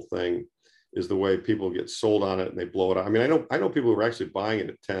tragedy of the whole thing is the way people get sold on it and they blow it out. I mean, I know people who are actually buying it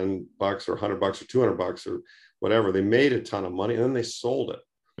at $10 or $100 or $200 or whatever. They made a ton of money and then they sold it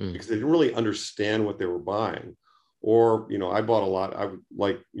because they didn't really understand what they were buying. Or, you know, I bought a lot.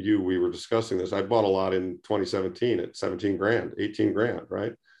 Like you, we were discussing this. I bought a lot in 2017 at 17 grand, 18 grand,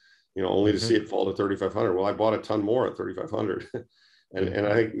 right? You know, only to see it fall to 3,500. Well, I bought a ton more at 3,500. And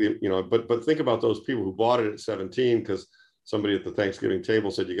I think, you know, but think about those people who bought it at 17 because somebody at the Thanksgiving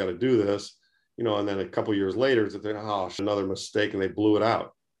table said, you got to do this, you know, and then a couple of years later, it's another mistake, and they blew it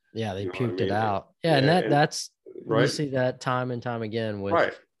out. Yeah, they You know puked I mean? it out. Yeah, and that's right. We see that time and time again with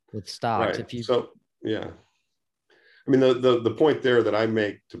stocks. Right. If you So yeah. I mean, the point there that I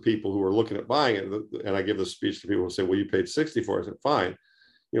make to people who are looking at buying it, and I give this speech to people who say, well, you paid 60 for it. I said, fine,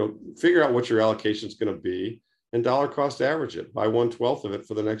 you know, figure out what your allocation is going to be and dollar cost average it, buy 1/12 of it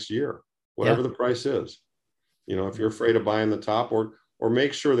for the next year, whatever the price is. You know, if you're afraid of buying the top, or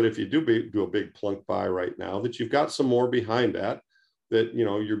make sure that if you do a big plunk buy right now, that you've got some more behind that, you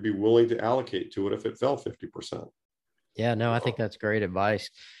know, you'd be willing to allocate to it if it fell 50%. Yeah, no, I think that's great advice.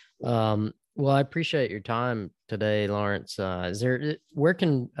 Well, I appreciate your time today, Lawrence. Where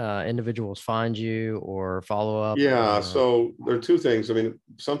can individuals find you or follow up? Yeah, so there are two things. I mean,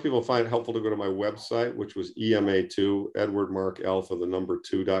 some people find it helpful to go to my website, which was EMA2, Edward Mark Alpha, the number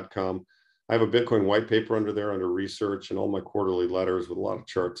 2.com. I have a Bitcoin white paper under there under research, and all my quarterly letters with a lot of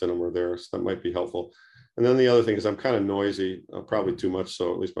charts in them are there. So that might be helpful. And then the other thing is I'm kind of noisy, probably too much.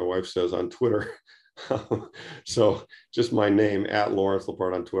 So at least my wife says on Twitter. So just my name at Lawrence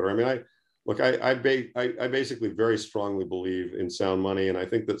Lepard on Twitter. I mean, I basically very strongly believe in sound money. And I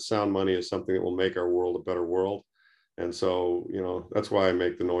think that sound money is something that will make our world a better world. And so, you know, that's why I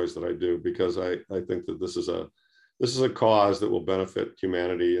make the noise that I do, because I think that this is a cause that will benefit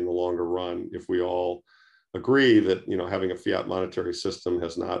humanity in the longer run if we all agree that, you know, having a fiat monetary system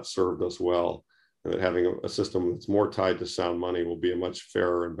has not served us well, and that having a system that's more tied to sound money will be a much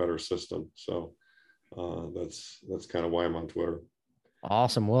fairer and better system. So that's kind of why I'm on Twitter.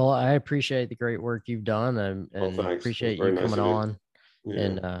 Awesome. Well, I appreciate the great work you've done, and appreciate you coming on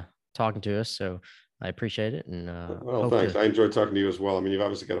and talking to us. So I appreciate it. And well, thanks. I enjoyed talking to you as well. I mean, you've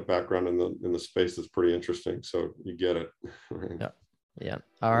obviously got a background in the space that's pretty interesting, so you get it. Yeah. Yeah.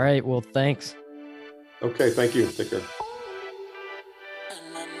 All right. Well, thanks. Okay. Thank you. Take care.